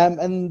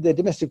 and the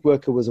domestic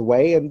worker was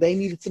away and they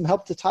needed some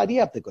help to tidy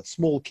up. They've got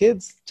small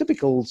kids,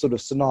 typical sort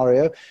of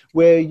scenario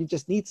where you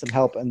just need some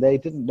help and they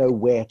didn't know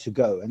where to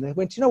go. And they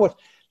went, you know what?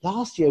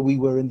 Last year we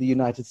were in the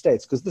United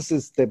States, because this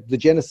is the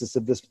genesis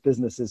of this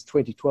business is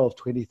 2012,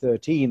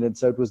 2013. And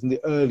so it was in the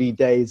early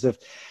days of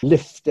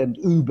Lyft and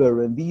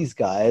Uber and these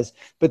guys,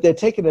 but they'd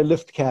taken a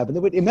Lyft cab and they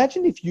would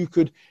imagine if you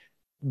could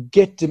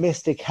get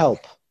domestic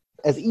help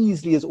as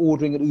easily as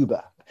ordering an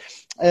Uber.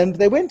 And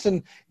they went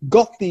and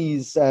got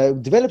these,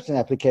 developed an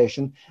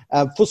application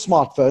for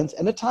smartphones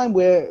in a time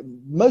where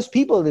most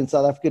people in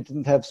South Africa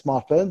didn't have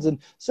smartphones, and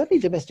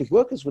certainly domestic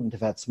workers wouldn't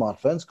have had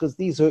smartphones because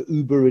these are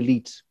uber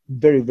elite,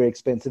 very, very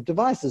expensive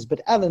devices.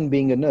 But Alan,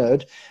 being a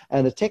nerd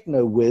and a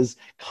techno whiz,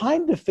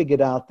 kind of figured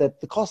out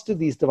that the cost of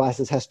these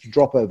devices has to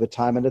drop over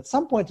time. And at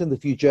some point in the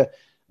future,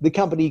 the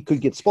company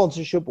could get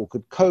sponsorship or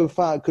could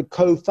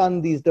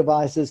co-fund these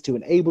devices to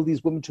enable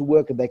these women to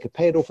work, and they could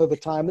pay it off over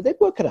time, and they'd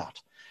work it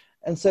out.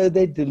 And so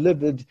they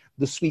delivered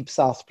the Sweep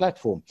South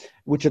platform,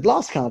 which at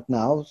last count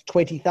now is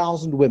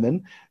 20,000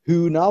 women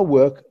who now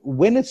work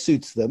when it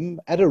suits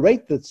them, at a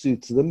rate that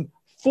suits them,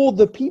 for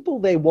the people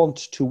they want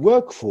to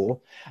work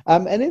for.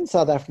 And in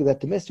South Africa,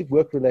 that domestic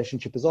work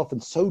relationship is often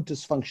so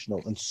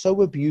dysfunctional and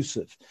so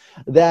abusive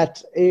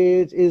that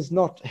it is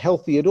not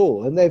healthy at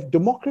all. And they've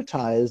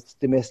democratized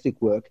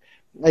domestic work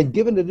and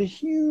given it a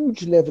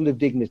huge level of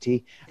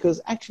dignity, because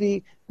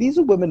actually these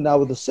are women now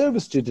with a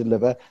service to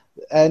deliver,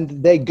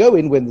 and they go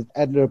in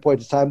at an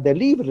appointed time, they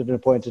leave at an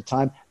appointed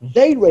time,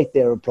 they rate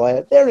their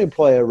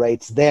employer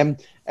rates them,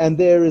 and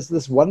there is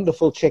this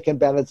wonderful check and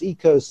balance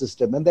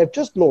ecosystem. And they've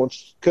just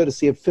launched,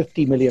 courtesy of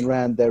 50 million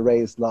Rand they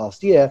raised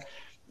last year,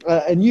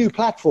 a new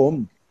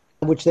platform,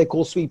 which they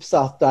call Sweep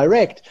South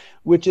Direct,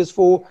 which is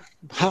for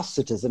house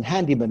sitters and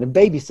handymen and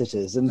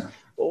babysitters and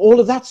all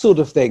of that sort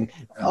of thing,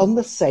 on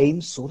the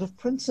same sort of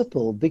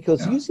principle,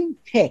 because using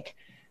tech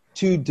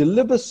to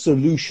deliver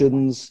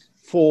solutions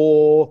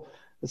for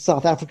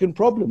South African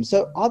problems.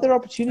 So are there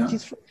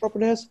opportunities for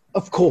entrepreneurs?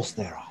 Of course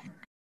there are.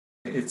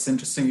 It's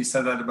interesting you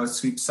said that about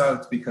Sweep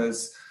South,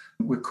 because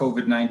with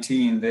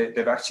COVID-19,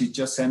 they've actually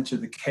just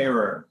entered the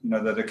carer,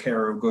 that a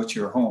carer will go to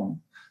your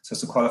home. So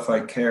it's a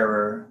qualified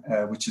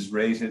carer, which is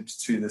rated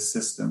through the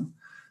system.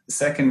 The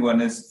second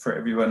one is, for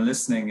everyone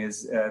listening,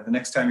 is the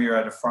next time you're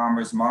at a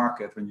farmer's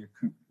market, when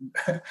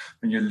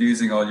you're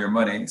losing all your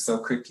money so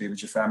quickly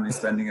with your family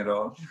spending it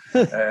all,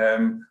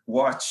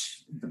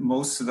 watch.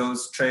 Most of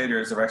those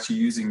traders are actually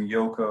using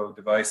Yoko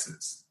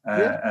devices.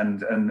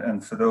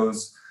 And for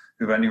those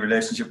who have any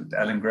relationship with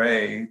Ellen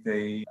Gray,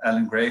 the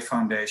Ellen Gray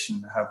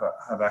Foundation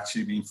have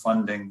actually been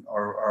funding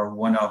or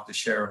one of the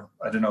share,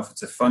 I don't know if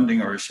it's a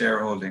funding or a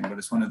shareholding, but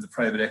it's one of the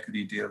private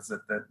equity deals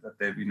that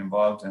they've been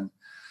involved in.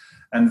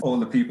 And all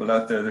the people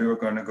out there who are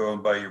going to go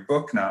and buy your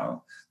book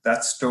now,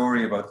 that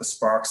story about the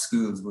Spark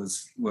schools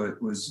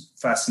was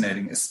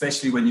fascinating,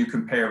 especially when you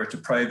compare it to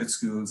private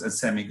schools and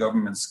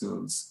semi-government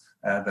schools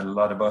that a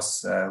lot of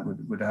us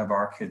would have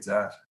our kids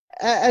at.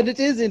 And it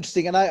is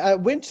interesting. And I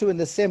went to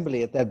an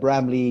assembly at that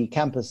Bramley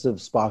campus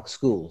of Spark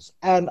Schools,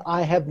 and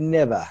I have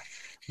never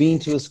been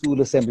to a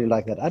school assembly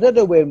like that. I don't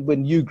know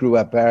when you grew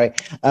up, Barry,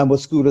 what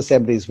school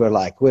assemblies were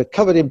like. We're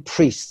covered in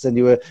priests, and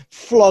you were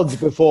flogged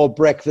before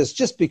breakfast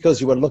just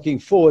because you were looking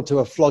forward to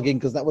a flogging,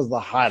 because that was the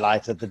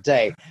highlight of the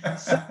day.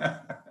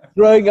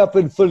 Growing up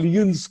in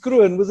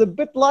Viljoenskroon was a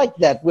bit like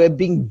that, where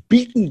being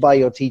beaten by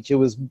your teacher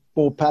was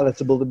more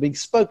palatable than being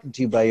spoken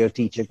to by your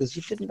teacher, because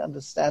you didn't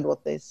understand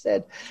what they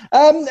said.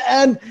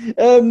 The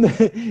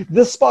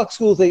Spark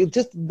School thing,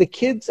 just the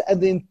kids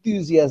and the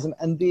enthusiasm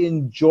and the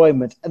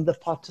enjoyment and the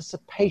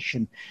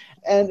participation.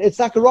 And it's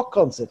like a rock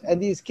concert.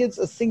 And these kids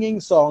are singing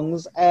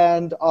songs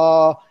and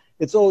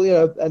it's all,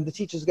 and the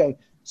teacher's going,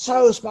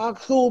 "So,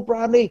 Spark School,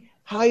 Bradley,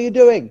 how are you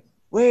doing?"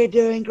 "We're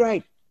doing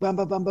great." Bum,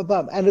 bum, bum, bum,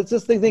 bum. And it's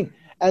this thing.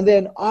 And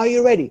then, "Are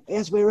you ready?"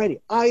 "Yes, we're ready."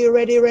 "Are you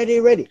ready, ready,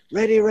 ready?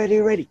 Ready,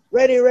 ready, ready.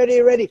 Ready,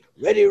 ready, ready.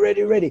 Ready,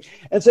 ready, ready."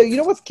 And so,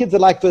 what kids are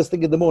like first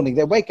thing in the morning?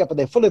 They wake up and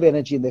they're full of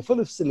energy and they're full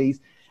of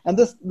sillies. And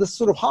this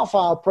sort of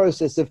half-hour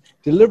process of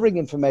delivering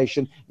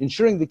information,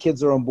 ensuring the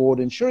kids are on board,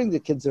 ensuring the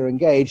kids are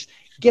engaged,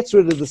 gets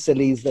rid of the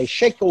sillies. They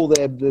shake all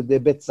their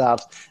bits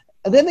out.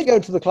 And then they go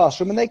to the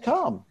classroom and they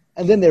calm.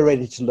 And then they're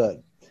ready to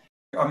learn.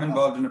 I'm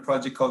involved in a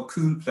project called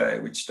Cool Play,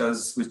 which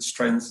tries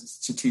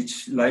to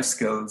teach life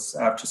skills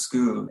after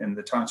school in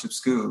the township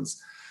schools.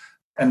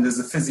 And there's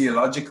a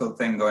physiological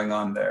thing going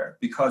on there.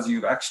 Because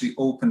you've actually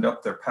opened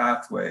up their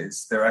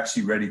pathways, they're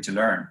actually ready to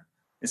learn.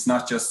 It's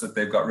not just that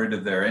they've got rid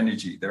of their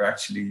energy.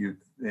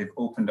 They've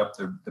opened up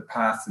the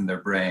path in their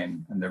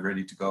brain and they're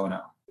ready to go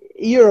now.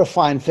 You're a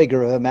fine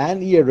figure of a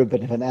man. You're a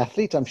bit of an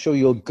athlete. I'm sure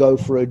you'll go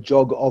for a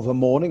jog of a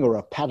morning or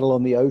a paddle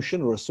on the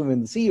ocean or a swim in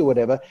the sea or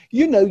whatever.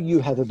 You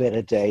have a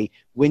better day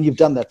when you've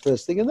done that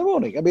first thing in the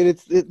morning. I mean,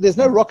 there's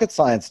no rocket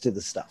science to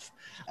this stuff.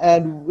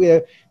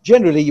 And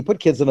generally, you put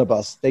kids on a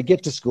bus, they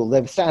get to school,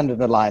 they stand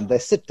in a line, they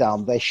sit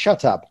down, they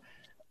shut up,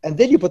 and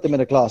then you put them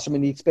in a classroom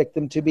and you expect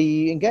them to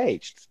be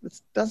engaged. It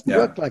doesn't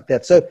work like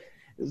that. So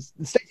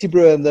Stacey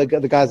Brewer and the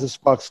guys of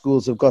Spark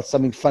Schools have got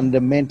something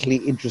fundamentally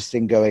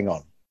interesting going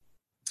on.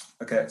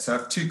 Okay, so I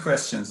have two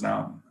questions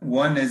now.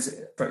 One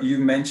is, you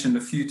mentioned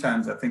a few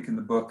times, I think in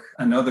the book,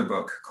 another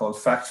book called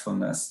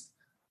Factfulness.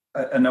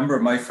 A number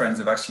of my friends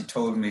have actually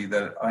told me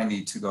that I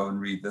need to go and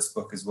read this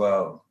book as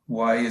well.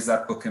 Why is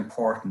that book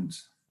important?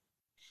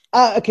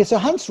 Okay, so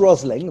Hans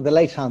Rosling, the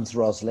late Hans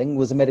Rosling,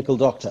 was a medical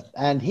doctor,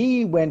 and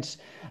he went,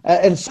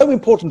 and so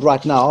important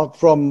right now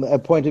from a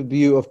point of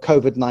view of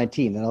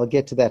COVID-19, and I'll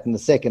get to that in a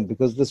second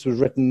because this was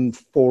written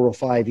 4 or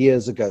 5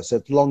 years ago, so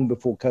it's long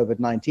before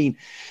COVID-19.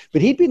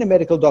 But he'd been a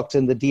medical doctor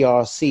in the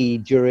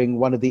DRC during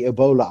one of the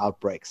Ebola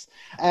outbreaks,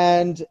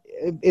 and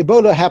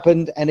Ebola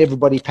happened and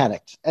everybody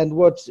panicked. And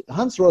what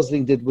Hans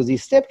Rosling did was he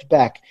stepped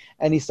back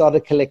and he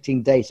started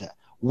collecting data.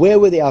 Where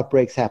were the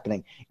outbreaks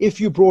happening? If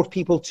you brought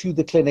people to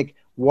the clinic,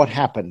 what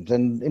happened?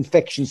 And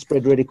infections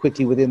spread really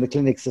quickly within the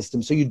clinic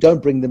system, so you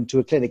don't bring them to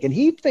a clinic. And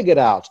he figured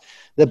out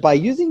that by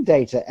using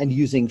data and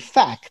using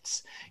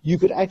facts, you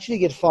could actually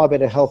get far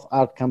better health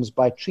outcomes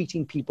by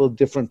treating people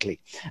differently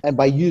and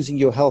by using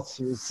your health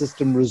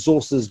system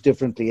resources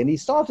differently. And he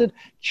started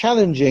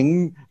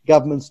challenging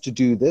governments to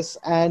do this,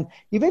 and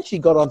he eventually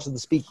got onto the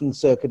speaking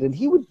circuit, and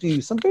he would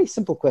do some very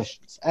simple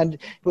questions. And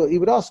he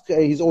would ask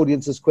his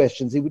audiences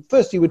questions. He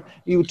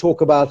would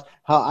talk about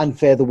how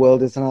unfair the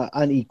world is and how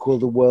unequal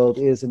the world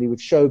is, and he would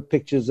show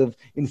pictures of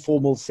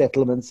informal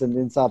settlements. And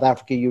in South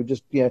Africa, you would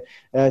just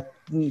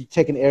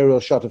take an aerial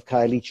shot of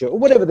Khayelitsha or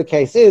whatever the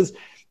case is.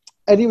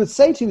 And he would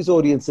say to his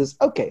audiences,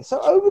 okay,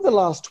 so over the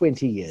last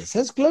 20 years,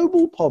 has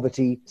global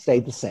poverty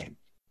stayed the same?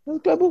 Has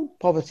global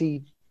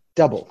poverty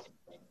doubled?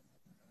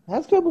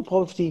 Has global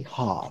poverty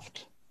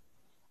halved?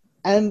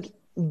 And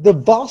the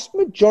vast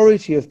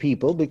majority of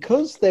people,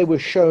 because they were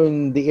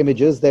shown the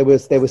images, they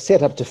were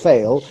set up to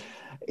fail,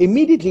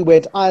 immediately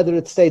went either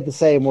it stayed the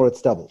same or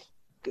it's doubled.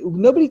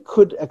 Nobody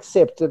could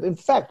accept it. In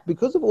fact,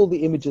 because of all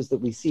the images that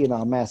we see in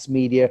our mass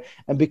media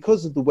and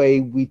because of the way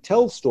we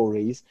tell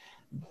stories,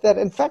 that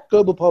in fact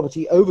global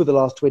poverty over the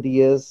last 20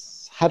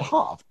 years had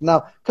halved.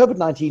 Now,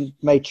 COVID-19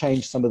 may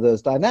change some of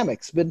those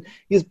dynamics, but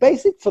his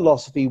basic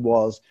philosophy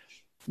was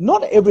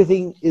not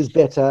everything is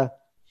better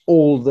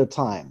all the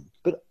time.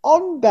 But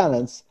on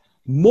balance,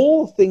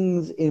 more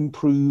things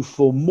improve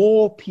for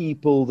more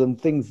people than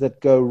things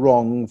that go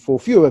wrong for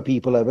fewer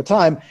people over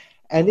time.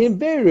 And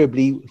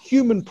invariably,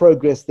 human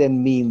progress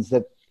then means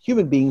that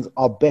human beings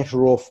are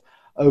better off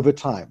over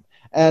time.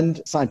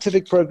 And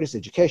scientific progress,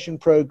 education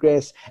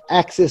progress,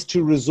 access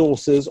to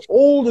resources,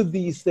 all of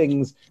these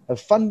things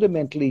have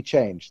fundamentally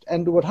changed.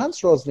 And what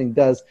Hans Rosling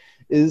does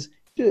is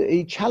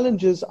he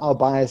challenges our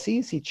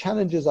biases, he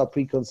challenges our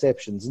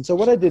preconceptions. And so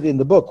what I did in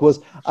the book was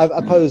I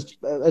posed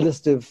a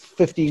list of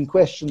 15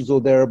 questions or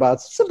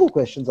thereabouts, simple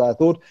questions, I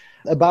thought,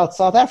 about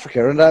South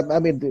Africa. And I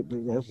mean,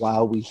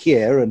 while we're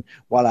here and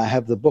while I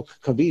have the book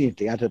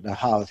conveniently, I don't know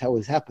how it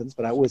always happens,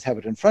 but I always have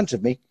it in front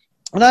of me.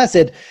 And I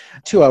said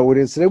to our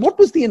audience today, what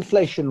was the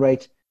inflation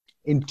rate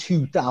in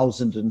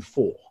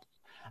 2004?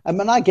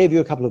 And I gave you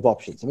a couple of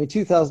options. I mean,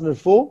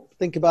 2004,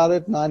 think about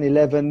it,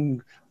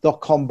 9/11,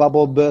 dot-com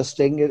bubble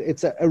bursting.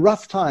 It's a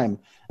rough time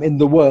in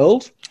the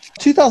world.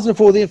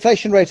 2004, the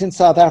inflation rate in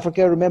South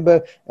Africa,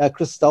 remember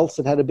Chris Stultz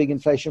had a big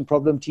inflation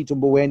problem. Tito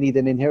Mboweni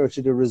then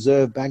inherited a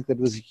reserve bank that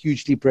was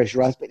hugely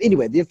pressurized. But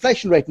anyway, the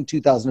inflation rate in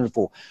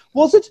 2004,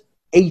 was it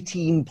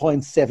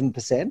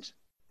 18.7%?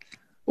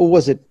 Or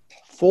was it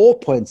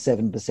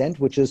 4.7%,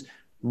 which is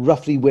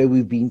roughly where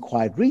we've been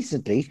quite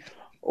recently?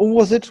 Or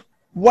was it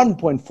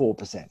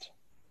 1.4%?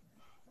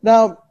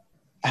 Now,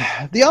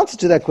 the answer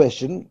to that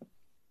question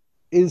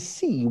is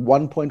C,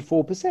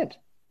 1.4%.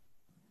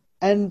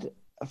 And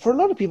for a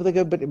lot of people, they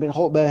go, but we've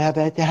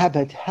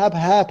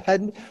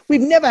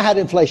never had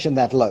inflation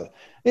that low.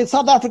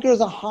 South Africa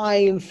is a high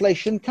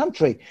inflation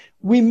country.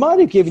 We might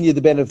have given you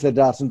the benefit of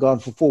the doubt and gone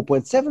for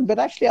 4.7, but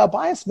actually our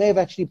bias may have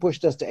actually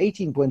pushed us to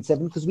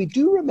 18.7 because we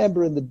do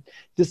remember in the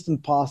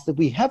distant past that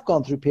we have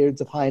gone through periods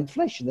of high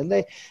inflation and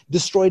they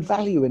destroyed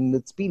value and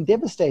it's been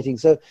devastating.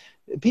 So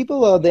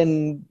people are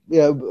then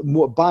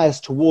more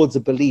biased towards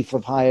a belief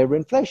of higher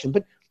inflation,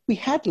 but we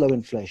had low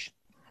inflation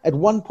at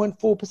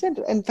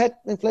 1.4%. In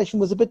fact, inflation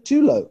was a bit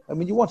too low. I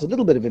mean, you want a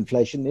little bit of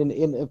inflation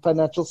in a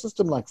financial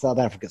system like South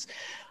Africa's.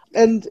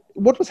 And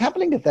what was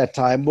happening at that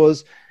time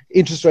was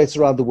interest rates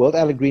around the world.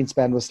 Alan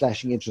Greenspan was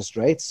slashing interest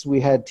rates.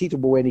 We had Tito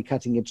Mboweni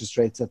cutting interest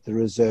rates at the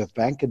Reserve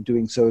Bank and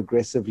doing so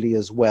aggressively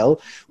as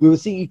well. We were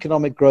seeing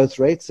economic growth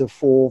rates of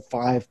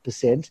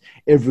 4-5%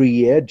 every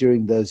year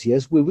during those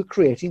years. We were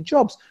creating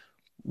jobs.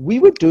 We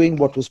were doing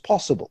what was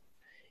possible.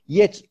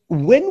 Yet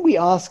when we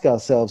ask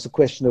ourselves the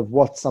question of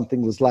what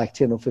something was like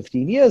 10 or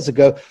 15 years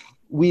ago,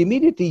 we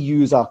immediately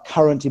use our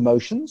current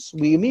emotions.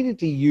 We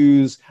immediately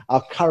use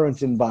our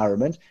current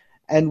environment.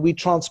 And we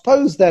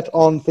transpose that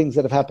on things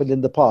that have happened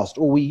in the past,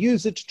 or we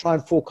use it to try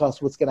and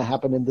forecast what's going to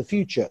happen in the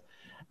future.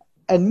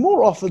 And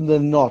more often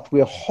than not,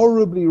 we're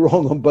horribly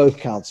wrong on both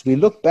counts. We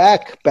look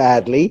back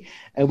badly,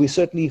 and we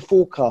certainly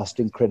forecast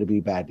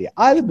incredibly badly,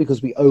 either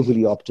because we're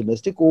overly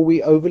optimistic or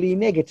we're overly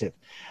negative.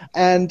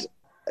 And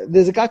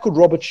there's a guy called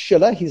Robert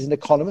Shiller. He's an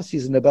economist.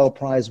 He's a Nobel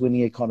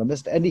Prize-winning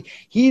economist. And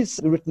he's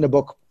written a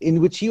book in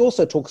which he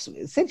also talks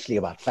essentially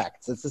about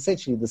facts. It's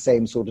essentially the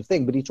same sort of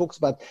thing. But he talks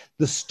about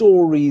the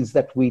stories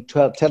that we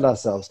tell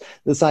ourselves,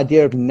 this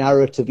idea of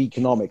narrative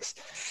economics.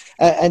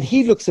 And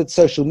he looks at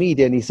social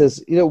media and he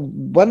says,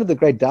 one of the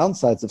great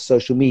downsides of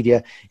social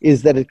media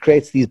is that it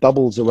creates these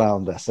bubbles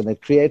around us and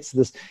it creates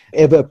this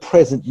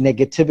ever-present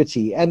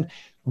negativity. And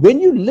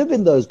when you live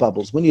in those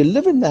bubbles, when you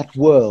live in that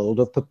world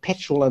of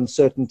perpetual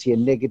uncertainty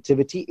and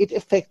negativity, it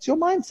affects your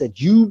mindset.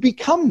 You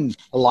become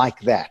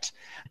like that.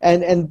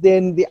 And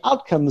then the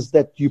outcomes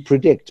that you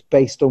predict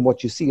based on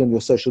what you see on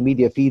your social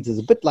media feeds is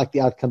a bit like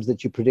the outcomes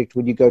that you predict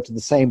when you go to the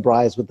same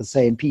briars with the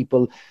same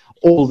people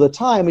all the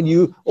time and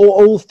you are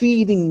all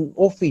feeding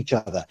off each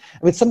other.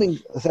 Gidon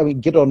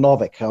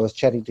Novick, I was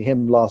chatting to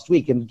him last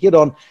week, and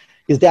Gidon,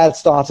 his dad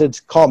started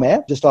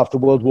Comair just after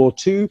World War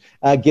II.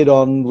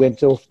 Gidon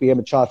went off to become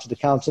a chartered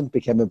accountant,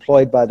 became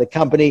employed by the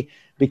company,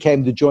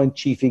 became the joint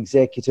chief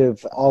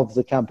executive of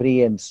the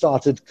company and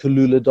started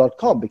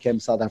Kulula.com, became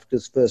South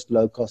Africa's first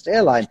low-cost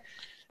airline.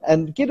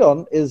 And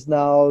Gidon is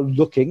now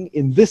looking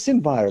in this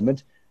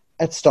environment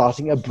at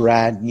starting a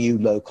brand new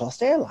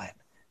low-cost airline.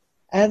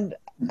 And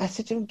I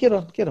said to him, get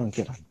on.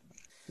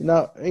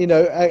 Now,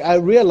 I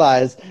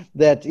realize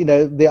that,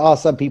 there are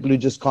some people who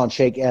just can't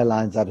shake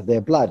airlines out of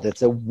their blood.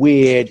 It's a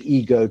weird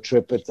ego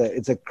trip.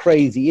 It's a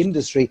crazy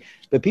industry.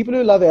 But people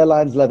who love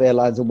airlines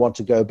and want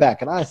to go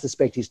back. And I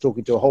suspect he's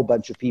talking to a whole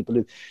bunch of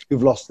people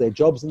who've lost their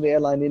jobs in the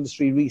airline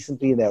industry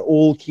recently, and they're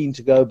all keen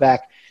to go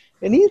back.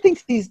 And he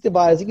thinks he's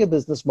devising a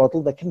business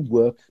model that can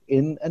work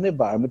in an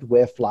environment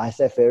where fly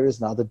safair is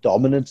now the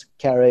dominant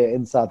carrier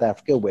in South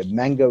Africa, where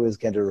Mango is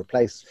going to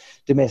replace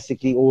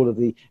domestically all of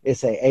the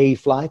SAA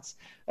flights.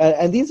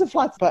 And these are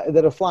flights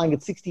that are flying at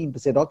 16%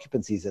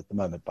 occupancies at the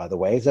moment, by the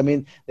way. So, I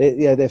mean,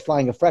 they're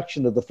flying a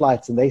fraction of the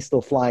flights and they're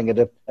still flying at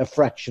a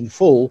fraction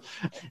full.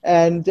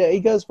 And he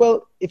goes,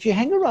 well, if you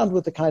hang around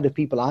with the kind of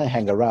people I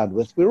hang around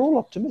with, we're all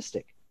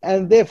optimistic.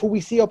 And therefore,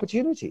 we see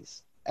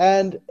opportunities.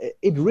 And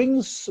it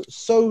rings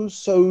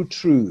so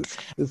true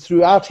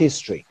throughout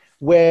history.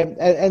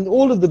 And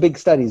all of the big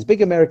studies,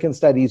 big American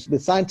studies, the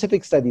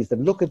scientific studies that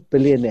look at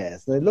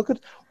billionaires, they look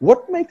at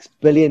what makes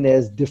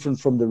billionaires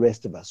different from the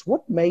rest of us.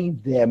 What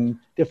made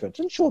them different?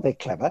 And sure, they're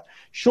clever.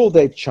 Sure,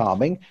 they're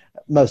charming.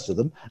 Most of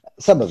them,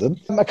 some of them,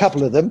 a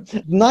couple of them.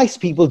 Nice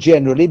people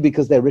generally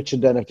because they're rich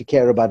and don't have to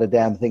care about a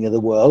damn thing in the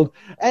world.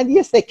 And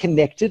yes, they're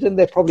connected and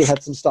they probably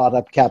had some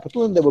startup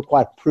capital and they were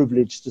quite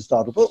privileged to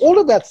start up. All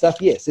of that stuff,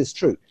 yes, is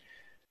true.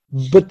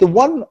 But the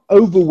one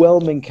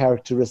overwhelming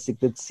characteristic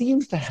that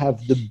seems to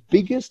have the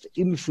biggest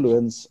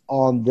influence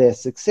on their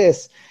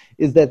success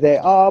is that they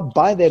are,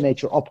 by their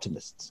nature,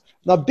 optimists.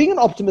 Now, being an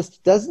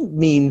optimist doesn't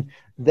mean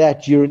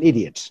that you're an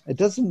idiot. It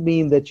doesn't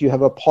mean that you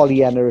have a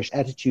Pollyanna-ish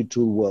attitude to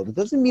the world. It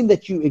doesn't mean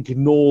that you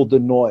ignore the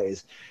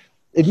noise.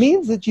 It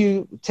means that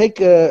you take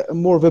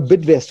more of a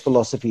Bidvest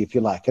philosophy, if you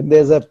like. And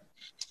there's a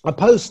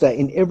poster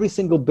in every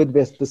single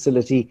Bidvest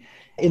facility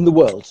in the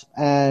world.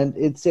 And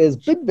it says,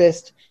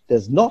 Bidvest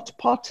does not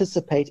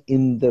participate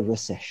in the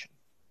recession.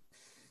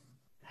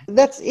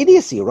 That's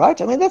idiocy,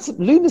 right? I mean, that's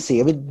lunacy.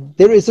 I mean,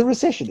 there is a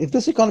recession. If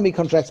this economy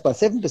contracts by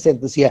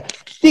 7% this year,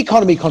 the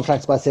economy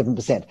contracts by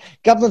 7%.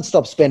 Government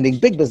stops spending,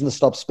 big business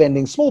stops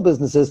spending, small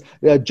businesses,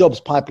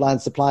 jobs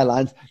pipelines, supply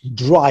lines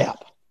dry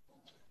up.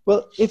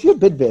 Well, if you're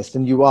Bidvest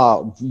and you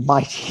are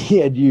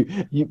mighty, and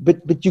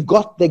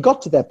they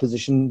got to that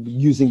position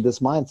using this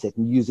mindset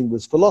and using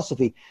this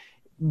philosophy.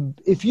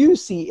 If you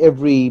see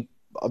every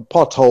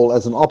pothole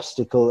as an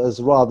obstacle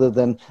rather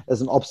than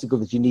as an obstacle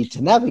that you need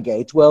to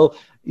navigate, well,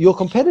 your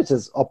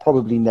competitors are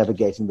probably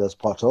navigating those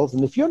potholes.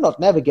 And if you're not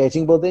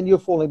navigating, well, then you're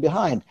falling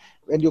behind.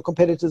 And your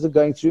competitors are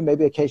going through,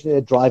 maybe occasionally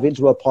they drive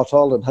into a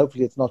pothole and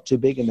hopefully it's not too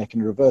big and they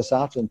can reverse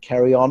out and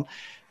carry on.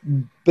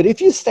 But if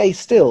you stay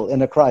still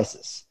in a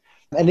crisis,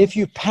 and if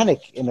you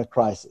panic in a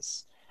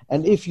crisis,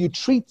 and if you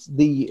treat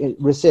the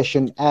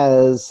recession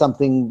as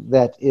something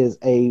that is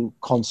a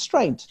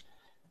constraint,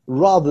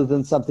 rather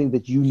than something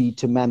that you need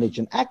to manage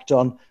and act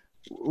on,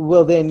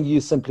 well, then you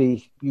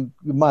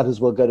might as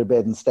well go to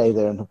bed and stay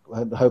there and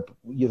hope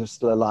you're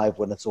still alive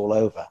when it's all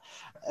over.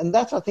 And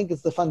that, I think,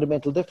 is the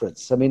fundamental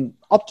difference. I mean,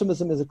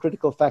 optimism is a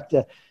critical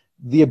factor.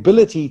 The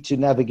ability to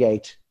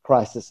navigate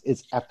crisis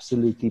is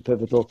absolutely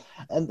pivotal.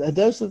 And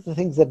those are the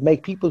things that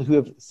make people who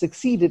have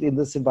succeeded in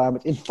this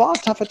environment in far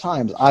tougher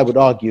times, I would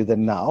argue,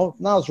 than now.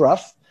 Now's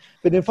rough.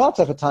 But in far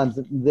tougher times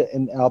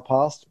in our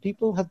past,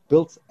 people have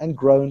built and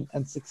grown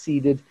and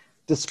succeeded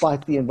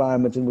despite the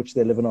environment in which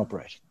they live and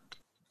operate.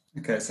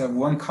 Okay, so I have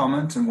one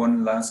comment and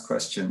one last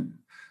question.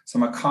 So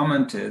my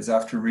comment is,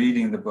 after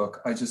reading the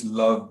book, I just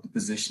loved the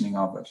positioning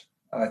of it.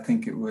 I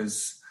think it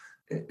was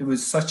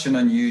such an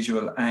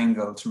unusual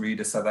angle to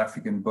read a South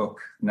African book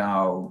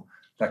now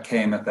that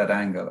came at that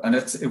angle. And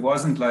it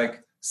wasn't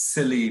like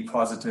silly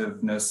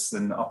positiveness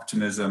and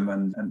optimism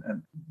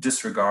and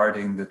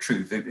disregarding the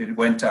truth. It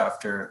went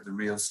after the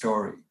real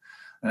story.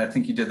 And I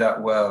think you did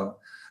that well.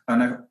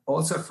 And I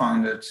also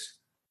found it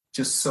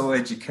just so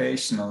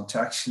educational to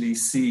actually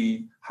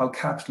see how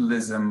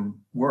capitalism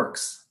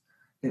works,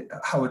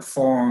 how it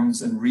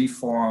forms and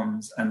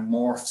reforms and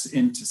morphs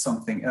into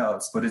something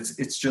else. But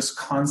it's just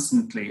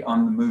constantly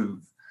on the move.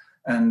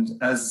 And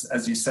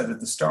as you said at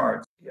the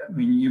start, I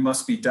mean, you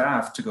must be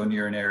daft to go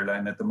near an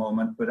airline at the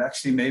moment, but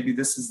actually maybe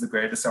this is the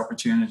greatest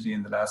opportunity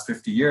in the last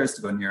 50 years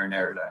to go near an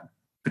airline,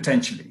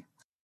 potentially.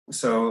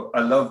 So I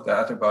love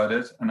that about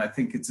it. And I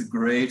think it's a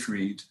great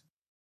read.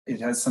 It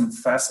has some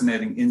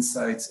fascinating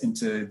insights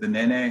into the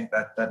Nene,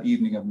 that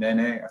evening of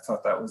Nene. I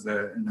thought that was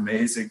an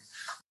amazing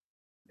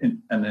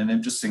and an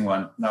interesting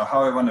one. Now,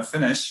 how I want to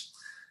finish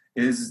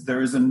is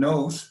there is a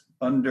note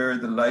under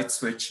the light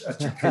switch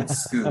at your kid's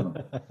school.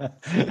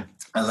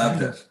 I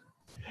loved it.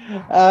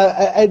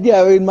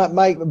 Yeah, I mean,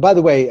 by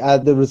the way,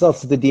 the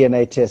results of the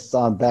DNA tests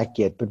aren't back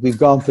yet, but we've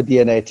gone for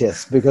DNA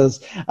tests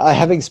because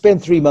having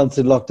spent 3 months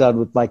in lockdown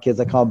with my kids,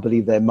 I can't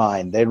believe they're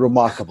mine. They're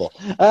remarkable.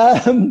 Yeah,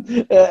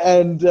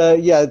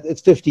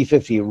 it's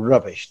 50-50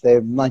 rubbish.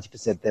 They're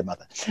 90% their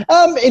mother.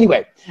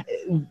 Anyway,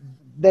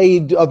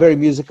 they are very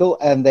musical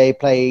and they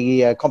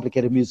play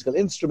complicated musical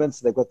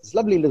instruments. They've got this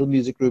lovely little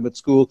music room at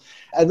school.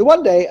 And the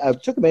one day I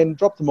took them in,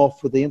 dropped them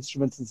off with the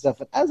instruments and stuff.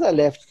 And as I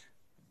left,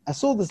 I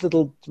saw this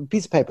little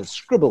piece of paper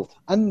scribbled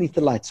underneath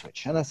the light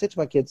switch. And I said to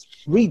my kids,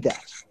 read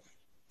that.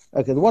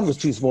 Okay, the one was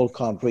too small,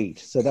 can't read.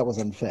 So that was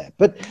unfair.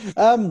 But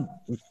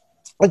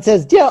it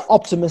says, dear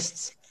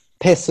optimists,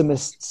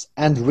 pessimists,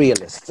 and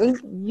realists.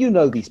 And you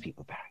know these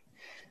people, Barry.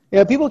 You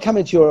know, people come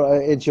into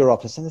your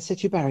office and they say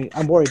to you, Barry,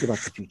 I'm worried about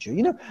the future.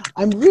 You know,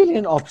 I'm really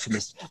an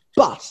optimist,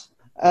 but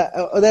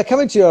they're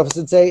coming to your office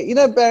and say, you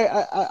know, Barry,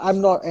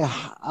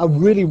 I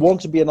really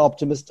want to be an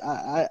optimist.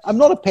 I'm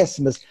not a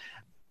pessimist.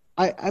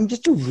 I'm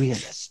just a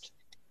realist.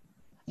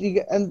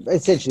 And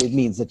essentially it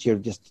means that you're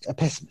just a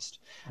pessimist.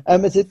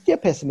 It's that you're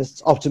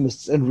pessimists,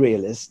 optimists, and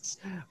realists.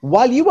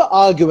 While you were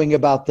arguing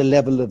about the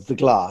level of the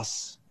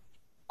glass,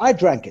 I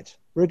drank it.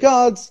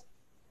 Regards,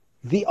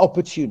 the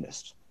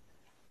opportunist.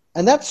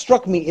 And that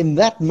struck me in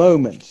that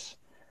moment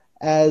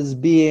as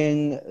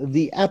being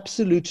the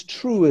absolute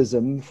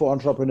truism for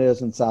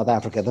entrepreneurs in South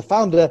Africa. The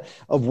founder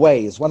of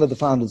Waze, one of the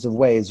founders of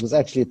Waze, was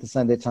actually at the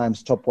Sunday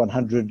Times Top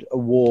 100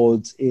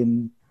 Awards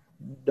in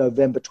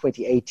November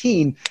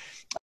 2018.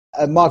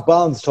 Mark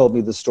Barnes told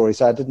me the story,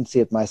 so I didn't see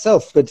it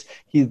myself, but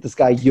this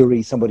guy,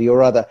 Yuri, somebody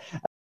or other,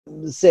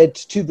 said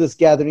to this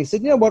gathering, he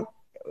said, you know what,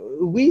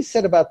 we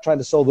set about trying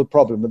to solve a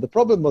problem, and the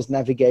problem was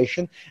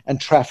navigation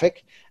and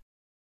traffic,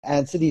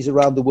 and cities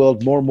around the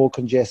world more and more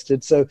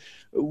congested. So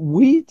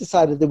we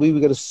decided that we were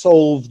going to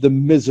solve the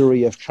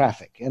misery of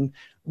traffic. And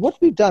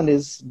what we've done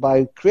is,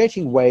 by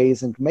creating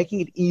ways and making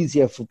it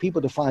easier for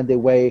people to find their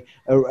way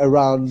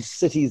around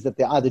cities that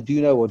they either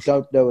do know or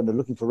don't know and are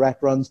looking for rat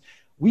runs,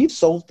 we've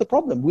solved the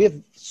problem. We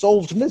have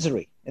solved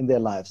misery in their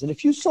lives. And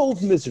if you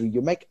solve misery,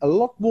 you make a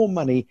lot more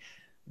money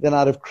than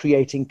out of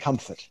creating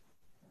comfort.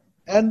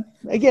 And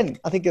again,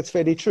 I think that's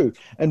fairly true.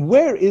 And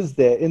where is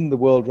there in the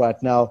world right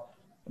now,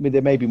 I mean,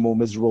 there may be more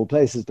miserable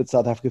places, but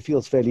South Africa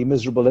feels fairly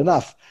miserable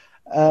enough,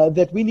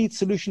 that we need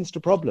solutions to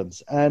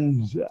problems.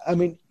 And I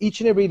mean, each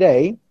and every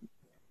day,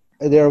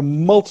 there are a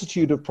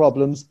multitude of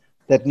problems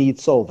that need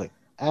solving.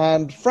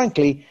 And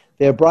frankly,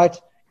 they're bright,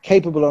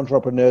 capable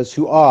entrepreneurs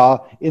who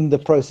are in the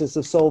process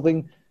of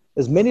solving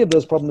as many of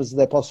those problems as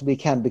they possibly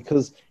can,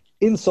 because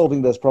in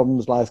solving those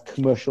problems lies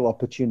commercial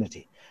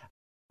opportunity.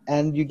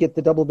 And you get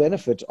the double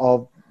benefit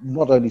of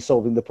not only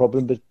solving the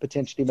problem, but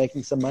potentially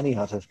making some money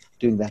out of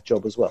doing that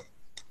job as well.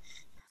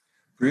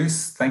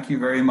 Bruce, thank you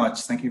very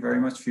much. Thank you very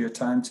much for your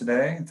time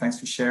today. Thanks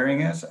for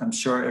sharing it. I'm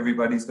sure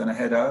everybody's going to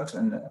head out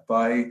and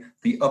buy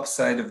The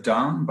Upside of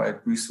Down by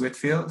Bruce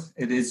Whitfield.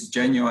 It is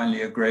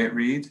genuinely a great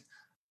read,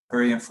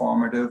 very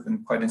informative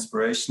and quite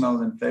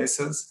inspirational in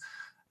places.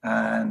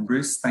 And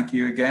Bruce, thank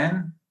you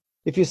again.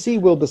 If you see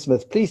Wilbur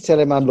Smith, please tell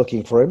him I'm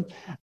looking for him,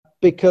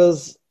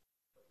 because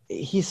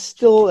he's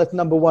still at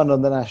number one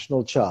on the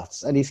national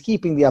charts, and he's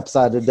keeping The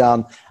Upside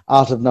Down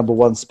out of number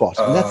one spot.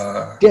 And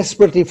that's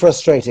desperately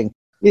frustrating.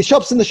 He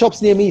shops in the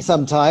shops near me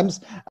sometimes,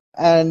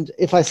 and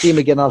if I see him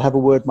again, I'll have a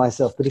word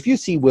myself. But if you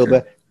see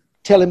Wilbur,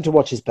 tell him to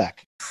watch his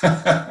back.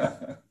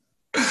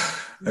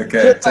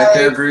 Okay, take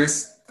care,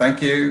 Bruce.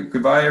 Thank you.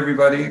 Goodbye,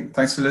 everybody.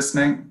 Thanks for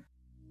listening.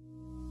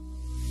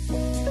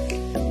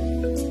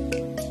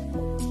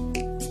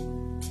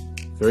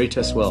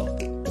 Veritas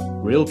Wealth.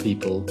 Real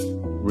people,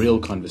 real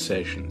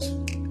conversations.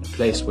 A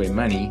place where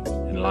money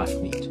and life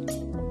meet.